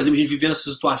né, igual, por exemplo, a gente viver nessa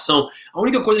situação. A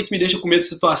única coisa que me deixa com medo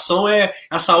dessa situação é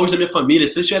a saúde da minha família.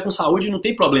 Se eu estiver com saúde, não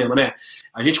tem problema, né?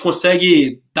 A gente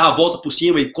consegue dar a volta por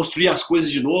cima e construir as coisas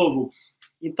de novo.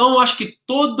 Então, eu acho que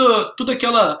toda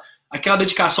aquela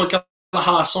dedicação, aquela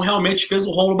relação realmente fez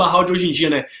o Romulo Barral de hoje em dia,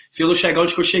 né? Fez eu chegar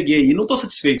onde que eu cheguei. E não estou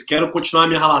satisfeito. Quero continuar a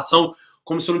minha relação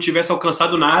como se eu não tivesse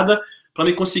alcançado nada para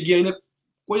me conseguir ainda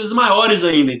coisas maiores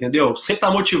ainda, entendeu? Sempre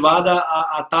tá motivada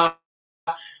a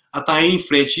tá indo em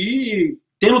frente. E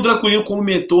tendo o Draculino como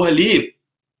mentor ali,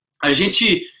 a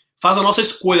gente faz a nossa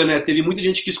escolha, né? Teve muita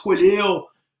gente que escolheu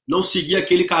não seguir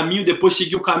aquele caminho, depois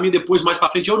seguir o caminho, depois mais para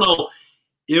frente. Eu não.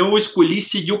 Eu escolhi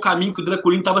seguir o caminho que o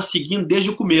Draculino estava seguindo desde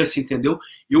o começo, entendeu?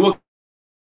 Eu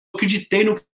acreditei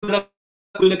no que o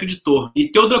Draculino acreditou. E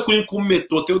ter o Draculino como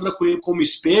mentor, ter o Draculino como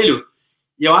espelho,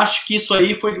 e eu acho que isso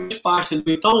aí foi grande parte,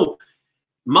 entendeu? Então,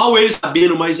 mal ele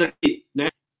sabendo, mas aqui, né?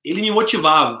 Ele me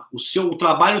motivava. O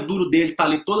trabalho duro dele tá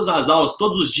ali todas as aulas,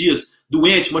 todos os dias,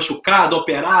 doente, machucado,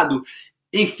 operado,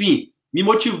 enfim, me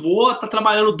motivou a estar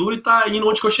trabalhando duro e tá indo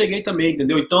onde que eu cheguei também,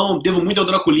 entendeu? Então, devo muito ao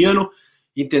Draculino,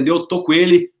 entendeu? Tô com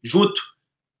ele junto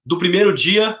do primeiro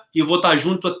dia e vou estar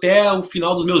junto até o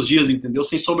final dos meus dias, entendeu?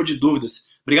 Sem sombra de dúvidas.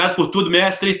 Obrigado por tudo,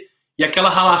 mestre. E aquela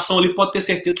relação ali, pode ter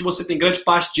certeza que você tem grande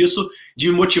parte disso, de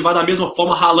me motivar da mesma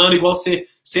forma, ralando igual você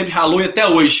sempre ralou e até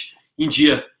hoje em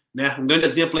dia, né? Um grande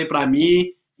exemplo aí para mim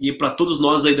e para todos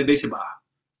nós aí da Gracie Barra.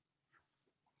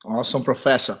 Awesome,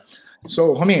 Professor.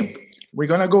 So, Romy, we're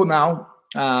gonna go now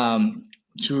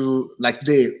to like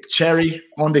the cherry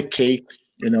on the cake.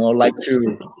 You know, like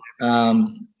to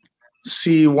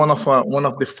see one of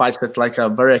the fights that's like a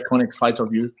very iconic fight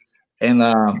of you and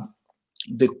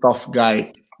the tough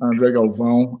guy André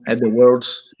Galvão at the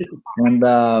Worlds, and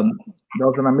that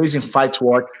was an amazing fight to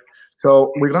watch.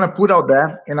 So we're gonna put out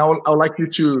there, and I would like you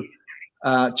to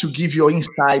give your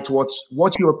insight,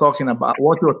 what you're talking about,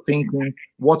 what you're thinking,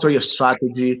 what are your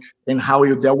strategy, and how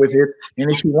you dealt with it.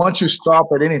 And if you want to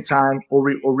stop at any time or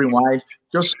rewind,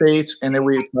 just say it, and then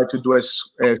we try to do as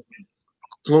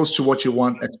close to what you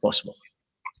want as possible.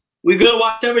 We're gonna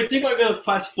watch everything, or gonna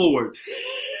fast forward?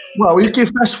 Well, you can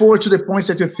fast forward to the points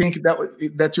that you think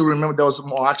that you remember there was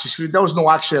more action. If there was no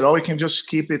action at all, you can just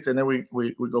skip it, and then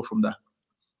we go from there.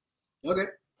 Okay.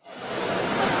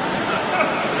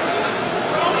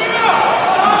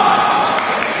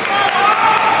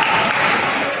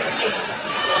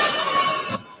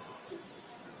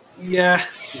 Yeah,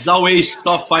 it's always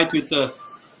tough fight with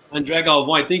André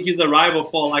Galvão. I think he's a rival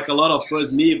for like a lot of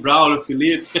us, me, Braulio,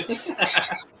 Felipe.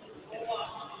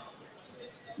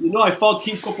 You know, I fought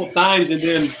him a couple of times and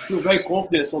then feel very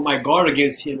confident on my guard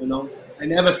against him, you know. I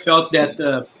never felt that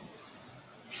a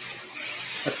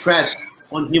threat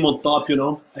on him on top, you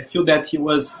know. I feel that he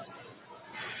was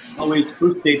always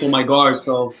frustrated on my guard,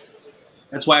 so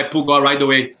that's why I pull guard right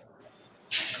away.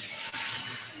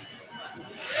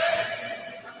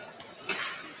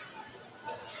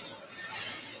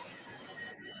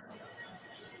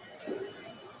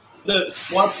 The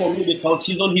spot for me because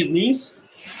he's on his knees,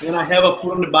 and I have a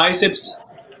foot on the biceps,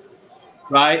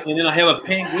 right? And then I have a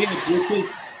penguin, which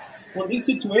is, for this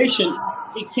situation,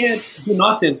 he can't do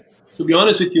nothing, to be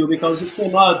honest with you, because he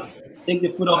cannot take the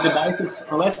foot off the biceps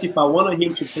unless if I wanted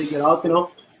him to take it out, you know.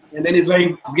 And then it's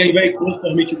getting very close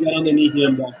for me to get underneath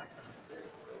him, but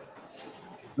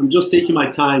I'm just taking my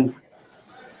time.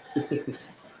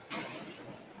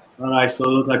 All right, so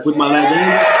look, I put my leg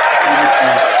in.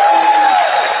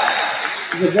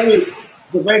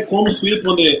 It's a very common sweep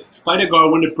on the spider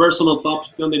guard when the person on top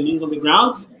is on the knees on the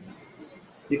ground.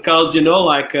 Because, you know,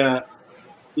 like,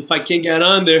 if I can't get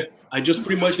under, I just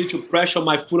pretty much need to pressure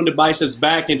my foot on the biceps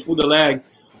back and pull the leg.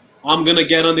 I'm going to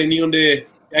get underneath on the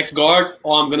X guard,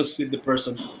 or I'm going to sweep the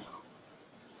person.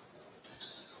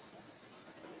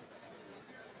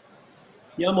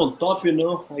 Yeah, I'm on top, you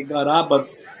know. I got up, but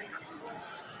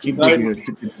he got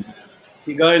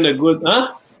in a good,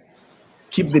 huh?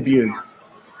 Keep the beard.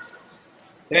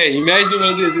 Hey, imagine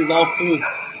when this is all full.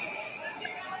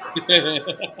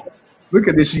 Look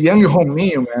at this young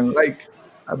Rominho, man, like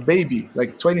a baby,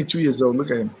 like 22 years old.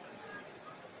 Look at him.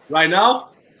 Right now?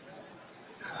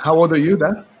 How old are you,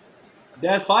 Dad?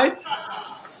 That fight?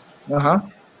 Uh-huh.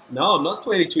 No, not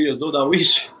 22 years old, I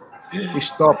wish.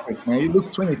 Stop it, man. You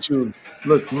look 22.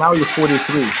 Look, now you're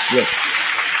 43. Look.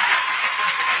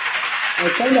 I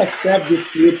kind of accept this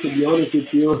slip, to be honest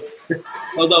with you,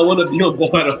 because I want to be on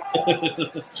bottom.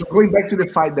 So going back to the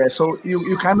fight there, so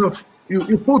you kind of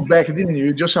you pulled back, didn't you?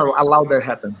 You just allowed that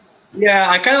happen. Yeah,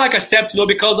 I kind of like accept,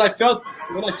 because I felt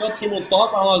when I felt him on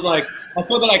top, I was like, I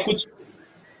felt that I could,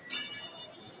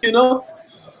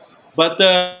 but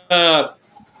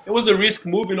it was a risk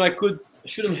move. I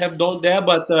shouldn't have done that,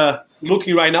 but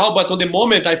looking right now, but on the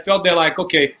moment, I felt that like,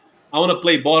 okay, I want to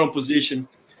play bottom position.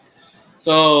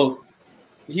 So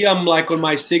here I'm like on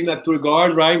my signature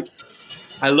guard, right?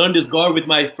 I learned this guard with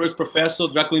my first professor,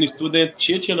 Draculini student,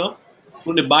 Chit,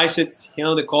 from the biceps, hand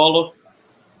on the collar.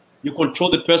 You control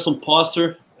the person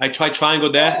posture. I try triangle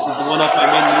there. It's one of my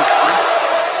main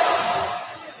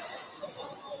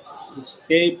moves.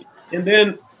 Escape. And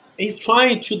then he's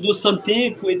trying to do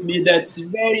something with me that's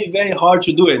very, very hard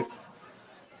to do it.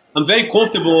 I'm very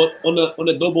comfortable on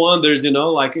the double unders,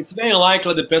 like it's very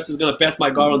unlikely the person is going to pass my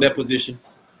guard on that position.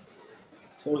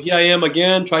 So here I am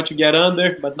again, trying to get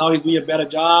under, but now he's doing a better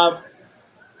job.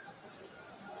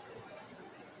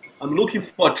 I'm looking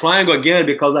for a triangle again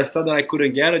because I felt that I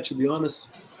couldn't get it, to be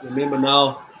honest. Remember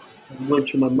now, it's going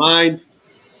to my mind.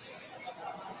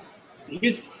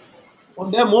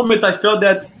 On that moment, I felt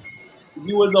that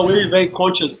he was already very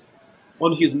conscious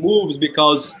on his moves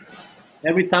because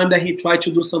every time that he tried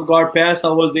to do some guard pass,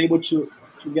 I was able to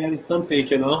get in something,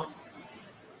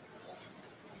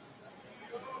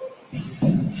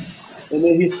 And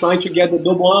then he's trying to get the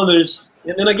double unders.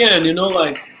 And then again,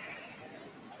 like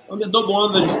on the double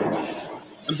unders,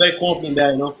 I'm very confident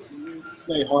that, it's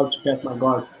very hard to pass my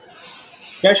guard.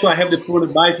 Especially I have the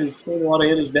fronted biceps, spend a lot of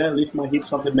energy there, lift my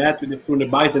hips off the mat with the fronted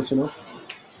biceps,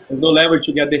 There's no leverage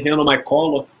to get the hand on my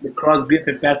collar, the cross grip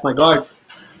and pass my guard.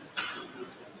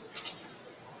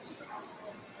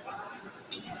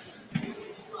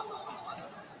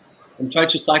 I'm trying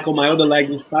to cycle my other leg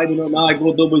inside, now I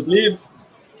go double sleeve.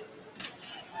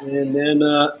 And then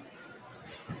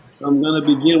I'm going to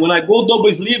begin. When I go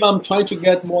double sleeve, I'm trying to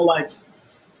get more like,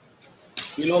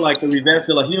 like a reverse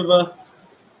de la Riva.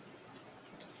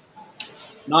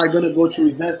 Now I'm going to go to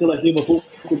reverse de la Riva hook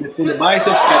with the full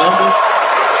biceps, caramba.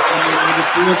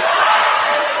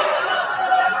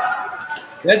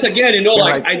 That's again,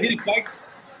 like I didn't quite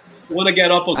want to get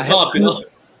up on top,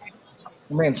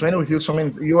 Man, training with you, so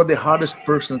you are the hardest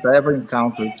person I ever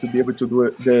encountered to be able to do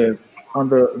it on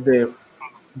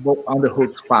the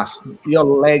hook pass. Your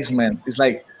legs, man, is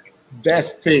like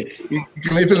that thick. You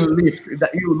can even lift.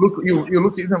 You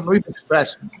look even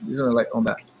stressed, like on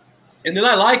that. And then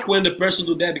I like when the person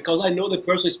do that because I know the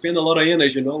person spend a lot of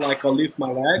energy, like I'll lift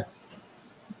my leg.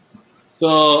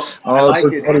 So I like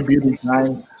it.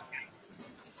 Time.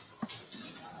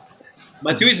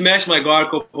 But you smashed my guard a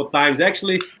couple of times,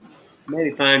 actually,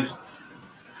 many times.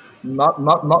 Not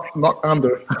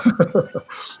under.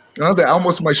 Under,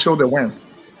 almost my shoulder went.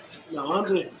 No,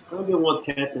 under won't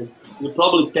happen. You'll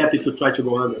probably tap if you try to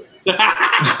go under.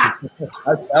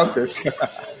 I felt it.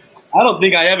 I don't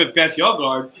think I ever passed your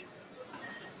guard.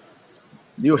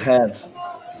 You have.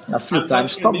 A few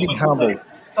times. Stop being humble.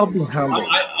 Stop being humble.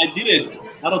 I didn't.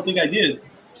 I don't think I did.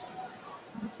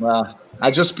 Well,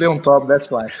 I just play on top, that's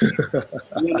why.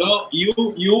 you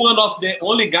one of the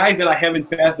only guys that I haven't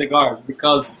passed the guard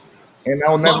because... And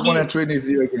I'll never want to train with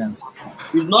you again.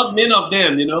 It's not many of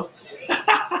them,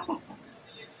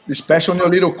 Especially on your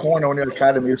little corner on your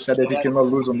academy, you said that you cannot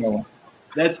lose on that one.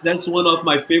 That's one of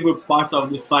my favorite part of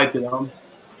this fight, That's beautiful.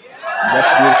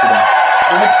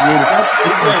 That's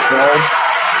beautiful.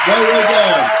 Very well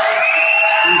done.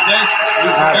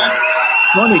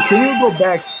 Tony, can you go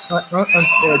back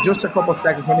just a couple of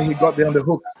seconds when he got there on the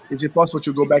hook? Is it possible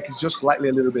to go back just slightly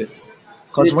a little bit?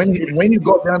 Because when you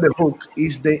got there on the hook,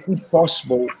 it's the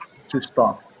impossible to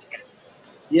stop.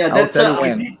 Yeah, that's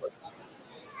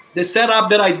the setup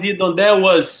that I did on there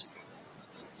was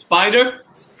spider,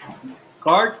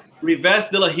 guard, reverse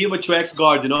de la Riva to X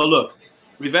guard. Look,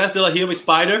 reverse de la Riva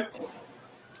spider.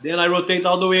 Then I rotate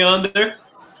all the way under,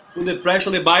 put the pressure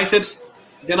on the biceps.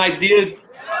 Then I did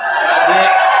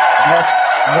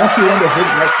once you on the hook,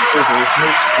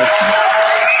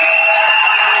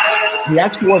 he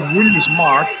actually was really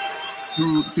smart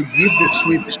to give the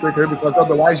sweep straight there because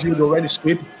otherwise you would already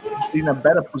sweep in a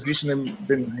better position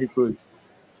than he could.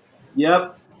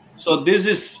 Yep. So this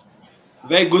is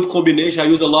Very good combination. I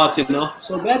use a lot, you know.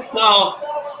 So that's now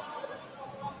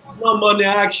not money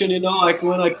action, you know. Like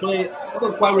when I play, I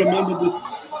don't quite remember this.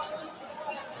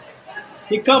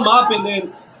 He come up and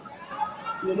then,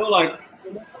 you know, like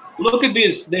look at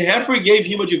this. The referee gave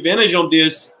him advantage on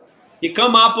this. He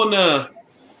come up on a, I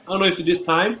don't know if this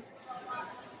time,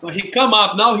 but he come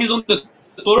up. Now he's on the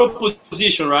total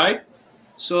position, right?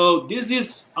 So this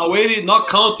is a way to not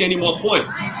count any more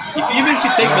points. Even if he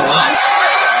take me down.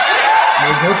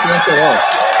 No point at all.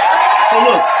 So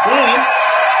look, then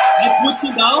I put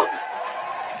him down.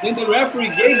 Then the referee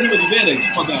gave him advantage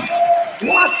for that.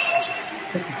 What?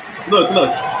 Look.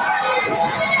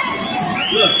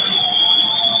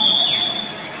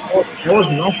 There was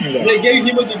nothing there. They gave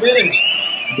him advantage.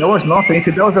 There was nothing.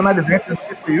 If there was an advantage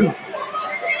for you.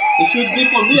 It should be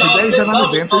for me. If there is an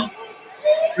advantage,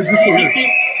 he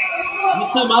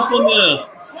came up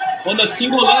on a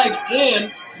single leg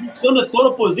and he's done a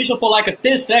total position for like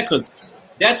 10 seconds.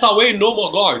 That's away no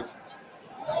more guard.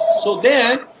 So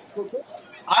then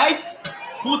I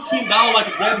put him down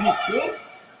like grabbed his foot,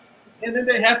 and then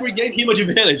the referee gave him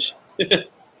advantage.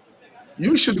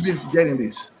 You should be getting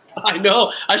this. I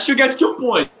know. I should get 2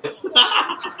 points.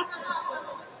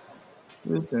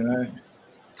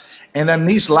 And then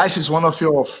knee slice is one of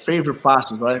your favorite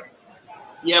passes, right?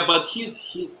 Yeah, but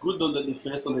he's good on the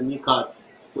defense on the knee cut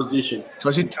position.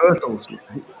 Because he turtles.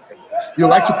 You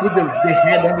like to put the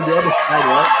head under the other side,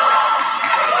 right?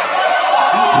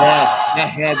 Yeah, that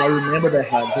head. I remember that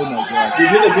head. Oh my God. You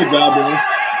did a good job, man.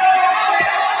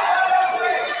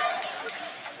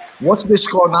 What's the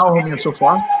score now, Romulo, so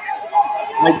far?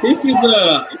 I think it's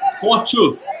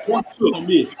 4-2. 4-2 for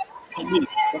me.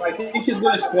 But I think he's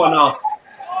going to score now.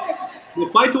 The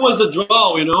fight was a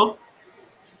draw, you know?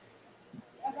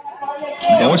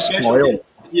 Don't spoil.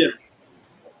 Yeah.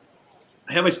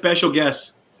 I have a special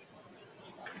guest.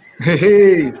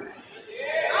 Hey.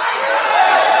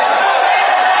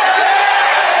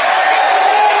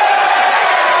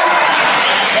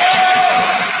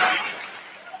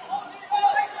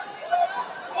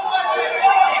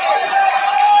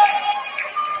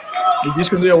 Is this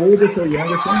going to be the oldest or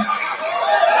youngest one?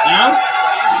 Huh?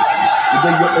 The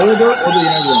older or the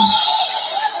young one?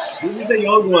 This is the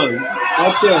young one.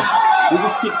 That's this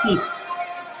is Kiki.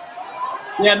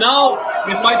 Yeah, now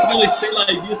the fight's gonna stay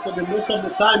like this for the most of the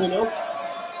time, you know.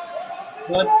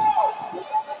 But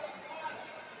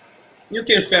you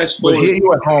can fast forward. But here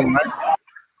you at home, right?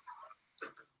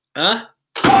 Huh?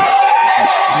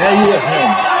 There you at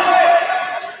home.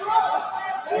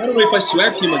 I don't know if I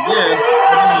swap him again. I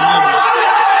don't remember.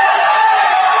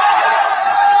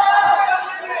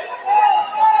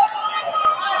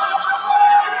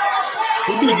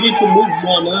 He begin to move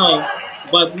more now,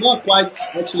 but not quite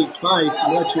actually trying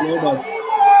much, you know. But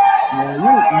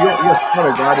your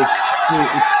smart guard is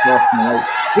tough, man. Like,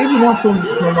 even one from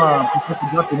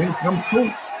Japanese, I'm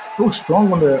so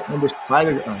strong on the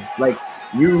spider, like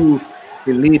you,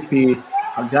 Felipe,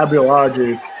 Gabriel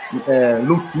Arger,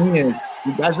 Luquinhas.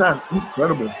 You guys are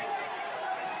incredible.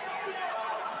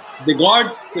 The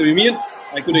guards, you mean?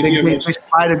 I couldn't hear much. The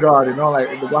spider guard, you know, like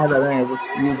the guard that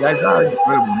you guys are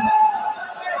incredible, man.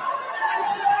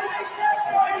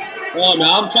 Oh man,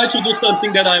 I'm trying to do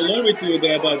something that I learned with you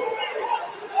there, but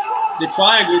the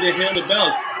triangle, the hair, the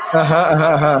belt.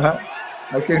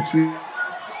 I can see.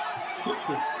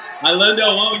 I learned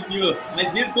that one with you. I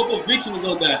did a couple of victims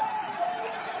on that.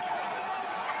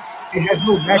 He has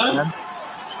no neck, man.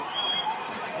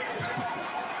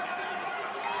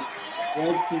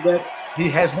 What's that? He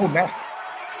has no neck.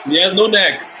 He has no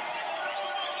neck.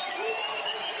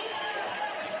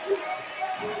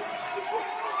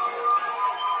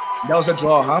 That was a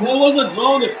draw, huh? That was a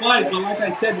draw in the fight, but like I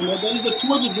said, you know, there is a too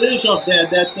much advantage of that.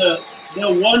 That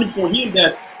warning for him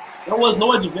that there was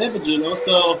no advantage, you know.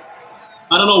 So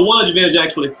I don't know, one advantage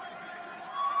actually.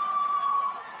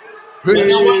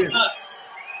 Hey.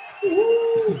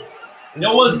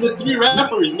 There was the 3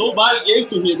 referees. Nobody gave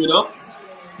to him, you know.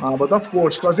 But of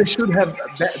course, because they should have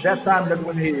that time that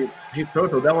when he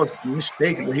totaled, that was a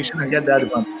mistake. But he shouldn't get that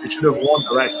one. He should have won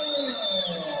direct.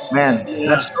 Man,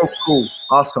 that's so cool,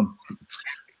 awesome,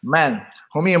 man,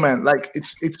 Romulo, man. Like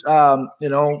it's you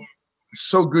know,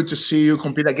 so good to see you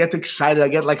compete. I get excited. I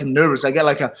get like nervous. I get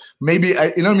like you know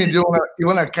what I mean. You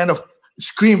wanna kind of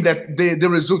scream that the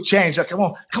result changed. Like, come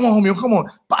on, Romulo, come on,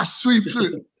 pass sweep.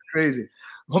 Crazy.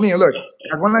 Romulo, look,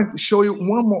 I want to show you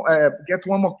one more. Get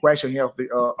one more question here of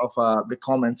the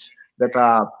comments that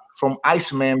are from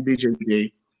Iceman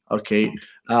BJJ. Okay,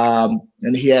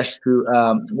 and he asked to,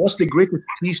 what's the greatest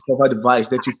piece of advice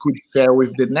that you could share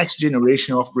with the next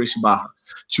generation of Gracie Barra,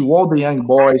 to all the young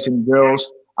boys and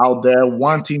girls out there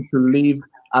wanting to leave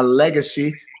a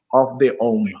legacy of their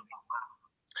own?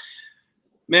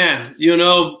 Man,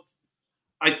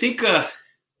 I think the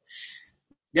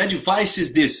advice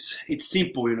is this. It's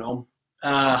simple,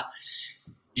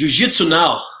 Jiu-Jitsu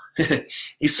now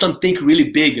is something really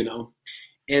big,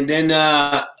 and then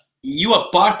you are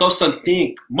part of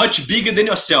something much bigger than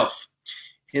yourself.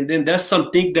 And then that's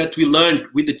something that we learned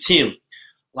with the team.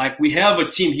 Like, we have a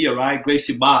team here, right?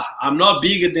 Gracie Barr. I'm not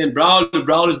bigger than Braulio.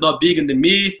 Braulio is not bigger than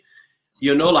me.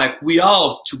 Like, we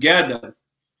all together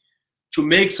to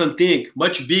make something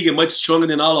much bigger, much stronger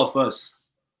than all of us.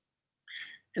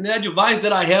 And the advice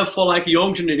that I have for like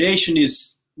young generation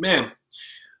is, man,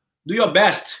 do your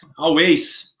best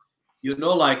always.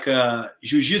 Like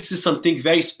Jiu-Jitsu is something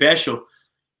very special,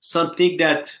 something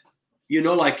that,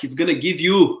 like it's gonna give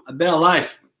you a better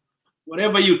life.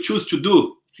 Whatever you choose to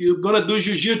do, if you're gonna do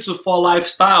Jiu-Jitsu for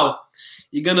lifestyle,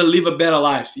 you're gonna live a better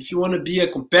life. If you want to be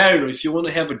a competitor, if you want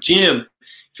to have a gym,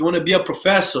 if you want to be a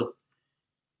professor,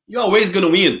 you're always gonna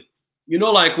win.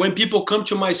 Like when people come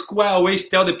to my school, I always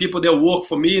tell the people that work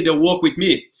for me, they work with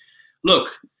me,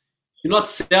 look, you're not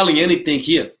selling anything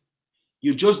here.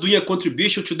 You're just doing a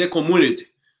contribution to the community,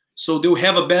 so they'll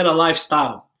have a better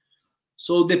lifestyle.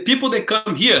 So the people that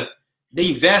come here, they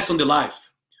invest on the life.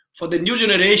 For the new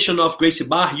generation of Gracie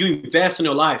Barr, you invest in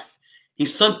your life in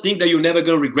something that you're never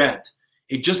going to regret.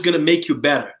 It's just going to make you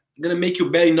better. It's going to make you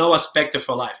better in all aspects of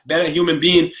your life. Better human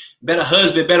being, better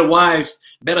husband, better wife,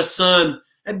 better son,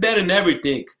 and better in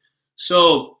everything.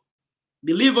 So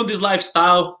believe on this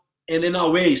lifestyle and then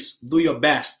always do your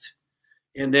best.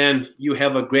 And then you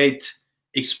have a great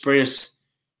experience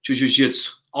to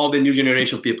Jiu-Jitsu, all the new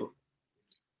generation people.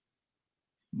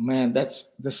 Man,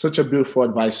 that's such a beautiful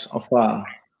advice of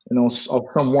of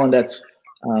someone that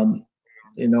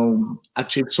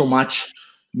achieved so much,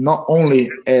 not only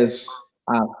as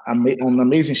an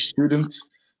amazing student,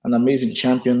 an amazing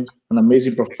champion, an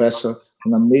amazing professor,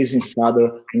 an amazing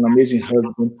father, an amazing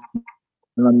husband,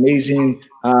 an amazing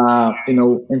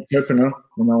entrepreneur,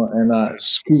 and a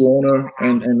school owner,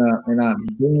 and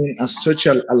bringing such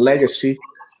a legacy.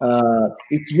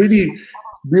 It's really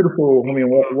beautiful. I mean,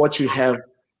 what you have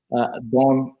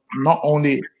done, not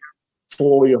only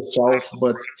for yourself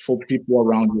but for people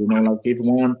around you. Like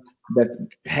everyone that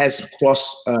has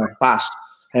crossed path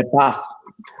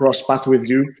with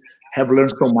you, have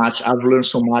learned so much. I've learned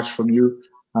so much from you,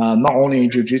 not only in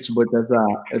jiu-jitsu but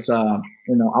as a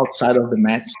outside of the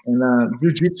mats. And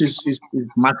jiu-jitsu is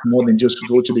much more than just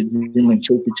go to the gym and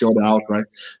choke each other out, right?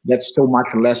 That's so much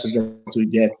lessons that we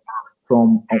get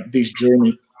from this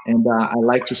journey. And I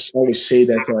like to always say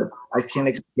that I can't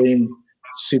explain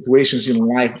situations in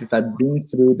life that I've been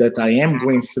through, that I am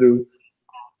going through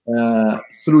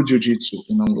jiu-jitsu.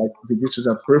 Like jiu-jitsu is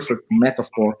a perfect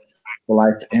metaphor for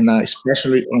life, and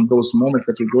especially on those moments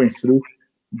that we're going through.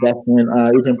 That when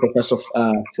even Professor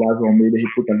Flavio Almeida, he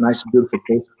put a nice, beautiful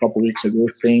post a couple weeks ago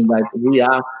saying that we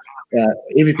are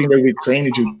everything that we train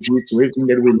in jiu-jitsu, everything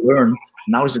that we learn,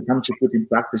 now is the time to put in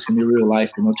practice in the real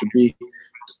life.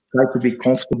 Try to be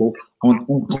comfortable on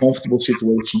uncomfortable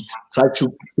situation. Try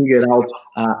to figure out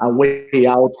a way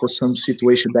out for some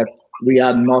situation that we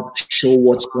are not sure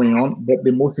what's going on. But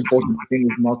the most important thing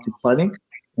is not to panic,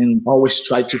 and always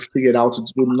try to figure it out to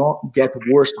not get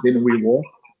worse than we were,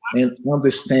 and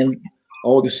understand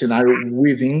all the scenario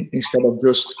within instead of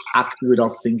just acting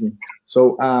without thinking.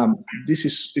 So this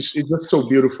is it's just so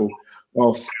beautiful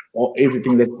of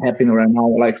everything that's happening right now.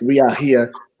 Like we are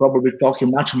here probably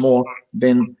talking much more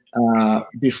than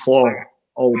before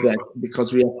all that,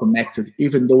 because we are connected.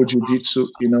 Even though jiu-jitsu,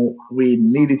 we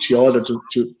need each other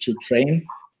to train,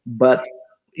 but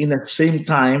in the same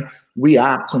time, we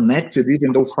are connected,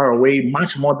 even though far away,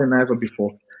 much more than ever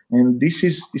before. And this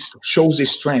shows the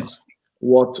strength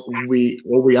what we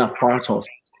are part of,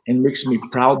 and makes me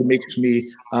proud, makes me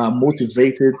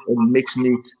motivated, and makes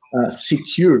me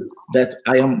secure that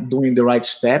I am doing the right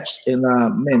steps. And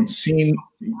man,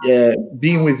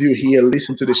 being with you here,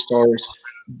 listen to the stories,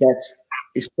 that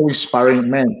is so inspiring,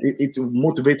 man. It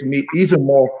motivates me even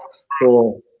more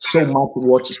for so much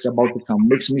what's about to come.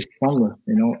 Makes me stronger,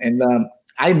 And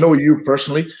I know you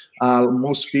personally.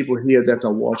 Most people here that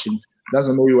are watching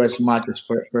doesn't know you as much as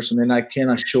person, and I can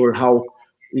assure how,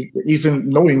 even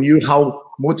knowing you, how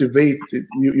motivated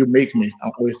you make me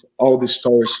with all the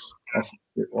stories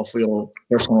of your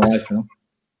personal life.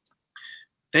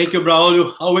 Thank you,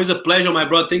 Braulio. Always a pleasure, my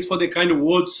brother. Thanks for the kind of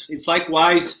words. It's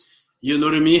likewise. You know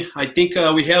what I mean? I think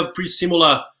we have pretty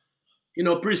similar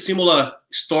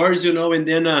stories, and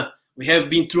then we have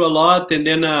been through a lot, and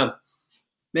then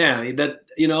man, that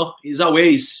is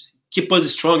always keep us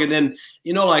strong, and then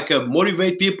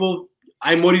motivate people.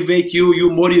 I motivate you,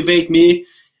 you motivate me,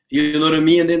 you know what I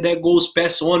mean? And then that goes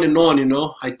pass on and on, you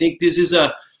know? I think this is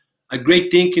a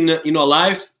great thing in our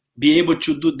life, be able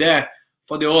to do that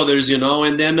for the others, you know?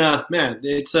 And then, man,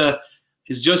 it's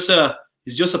just a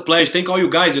pleasure. Thank all you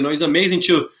guys, you know? It's amazing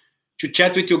to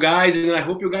chat with you guys, and I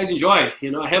hope you guys enjoy.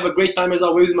 You know, I have a great time as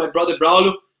always with my brother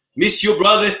Braulio. Miss you,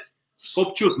 brother.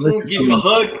 Hope to soon give you a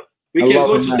hug. We can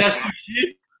go to that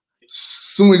sushi.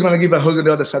 Soon we're gonna give a hug on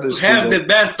the other side of the screen. Have the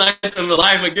best night of my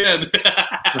life again.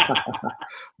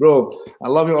 Bro, I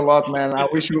love you a lot, man. I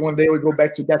wish one day we go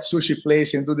back to that sushi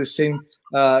place and do the same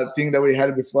thing that we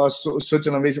had before. Such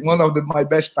an amazing, one of my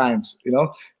best times, you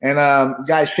know. And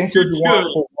guys, thank you everyone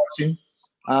for watching.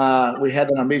 We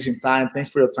had an amazing time. Thank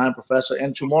you for your time, Professor.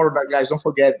 And tomorrow, guys, don't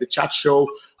forget the chat show.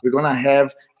 We're gonna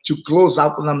have to close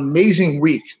out an amazing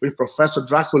week with Professor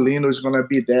Draculino, who's gonna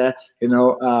be there, you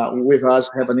know, with us,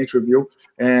 have an interview,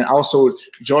 and also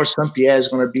George St. Pierre is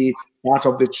gonna be part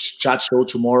of the chat show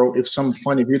tomorrow with some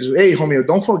funny videos. Hey, homie,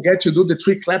 don't forget to do the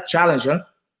 3 clap challenge, huh?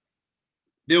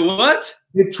 The what?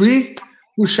 The 3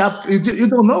 push-up. You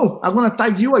don't know. I'm gonna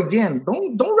tag you again.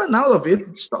 Don't run out of it.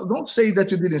 Don't say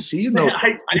that you didn't see. You know,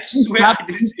 I swear I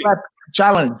didn't see.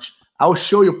 Challenge. I'll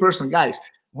show you personally, guys.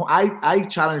 I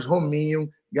challenge Romulo,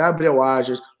 Gabriel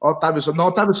Arges, Otávio Souza. No,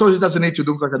 Otávio Souza doesn't need to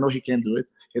do because I know he can do it.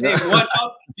 You know? Hey, watch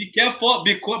out! Be careful!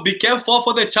 Be careful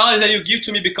for the challenge that you give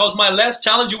to me, because my last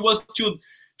challenge was to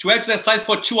exercise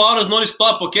for 2 hours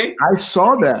non-stop. Okay? I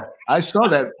saw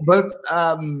that, but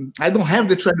I don't have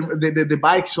the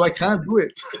bike, so I can't do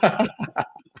it.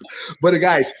 But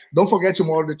guys, don't forget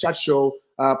tomorrow the chat show.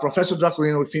 Professor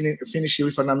Draculino will finish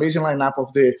with an amazing lineup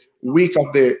of the week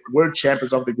of the World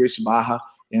Champions of the Gracie Barra.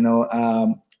 You know,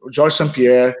 George St.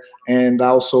 Pierre, and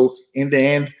also in the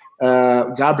end,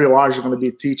 Gabriel Arge is going to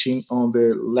be teaching on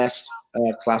the last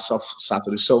class of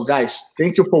Saturday. So, guys,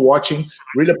 thank you for watching.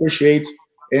 Really appreciate.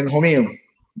 And Romulo,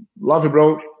 love you,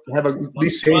 bro. Have a be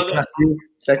safe. See you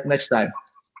next time.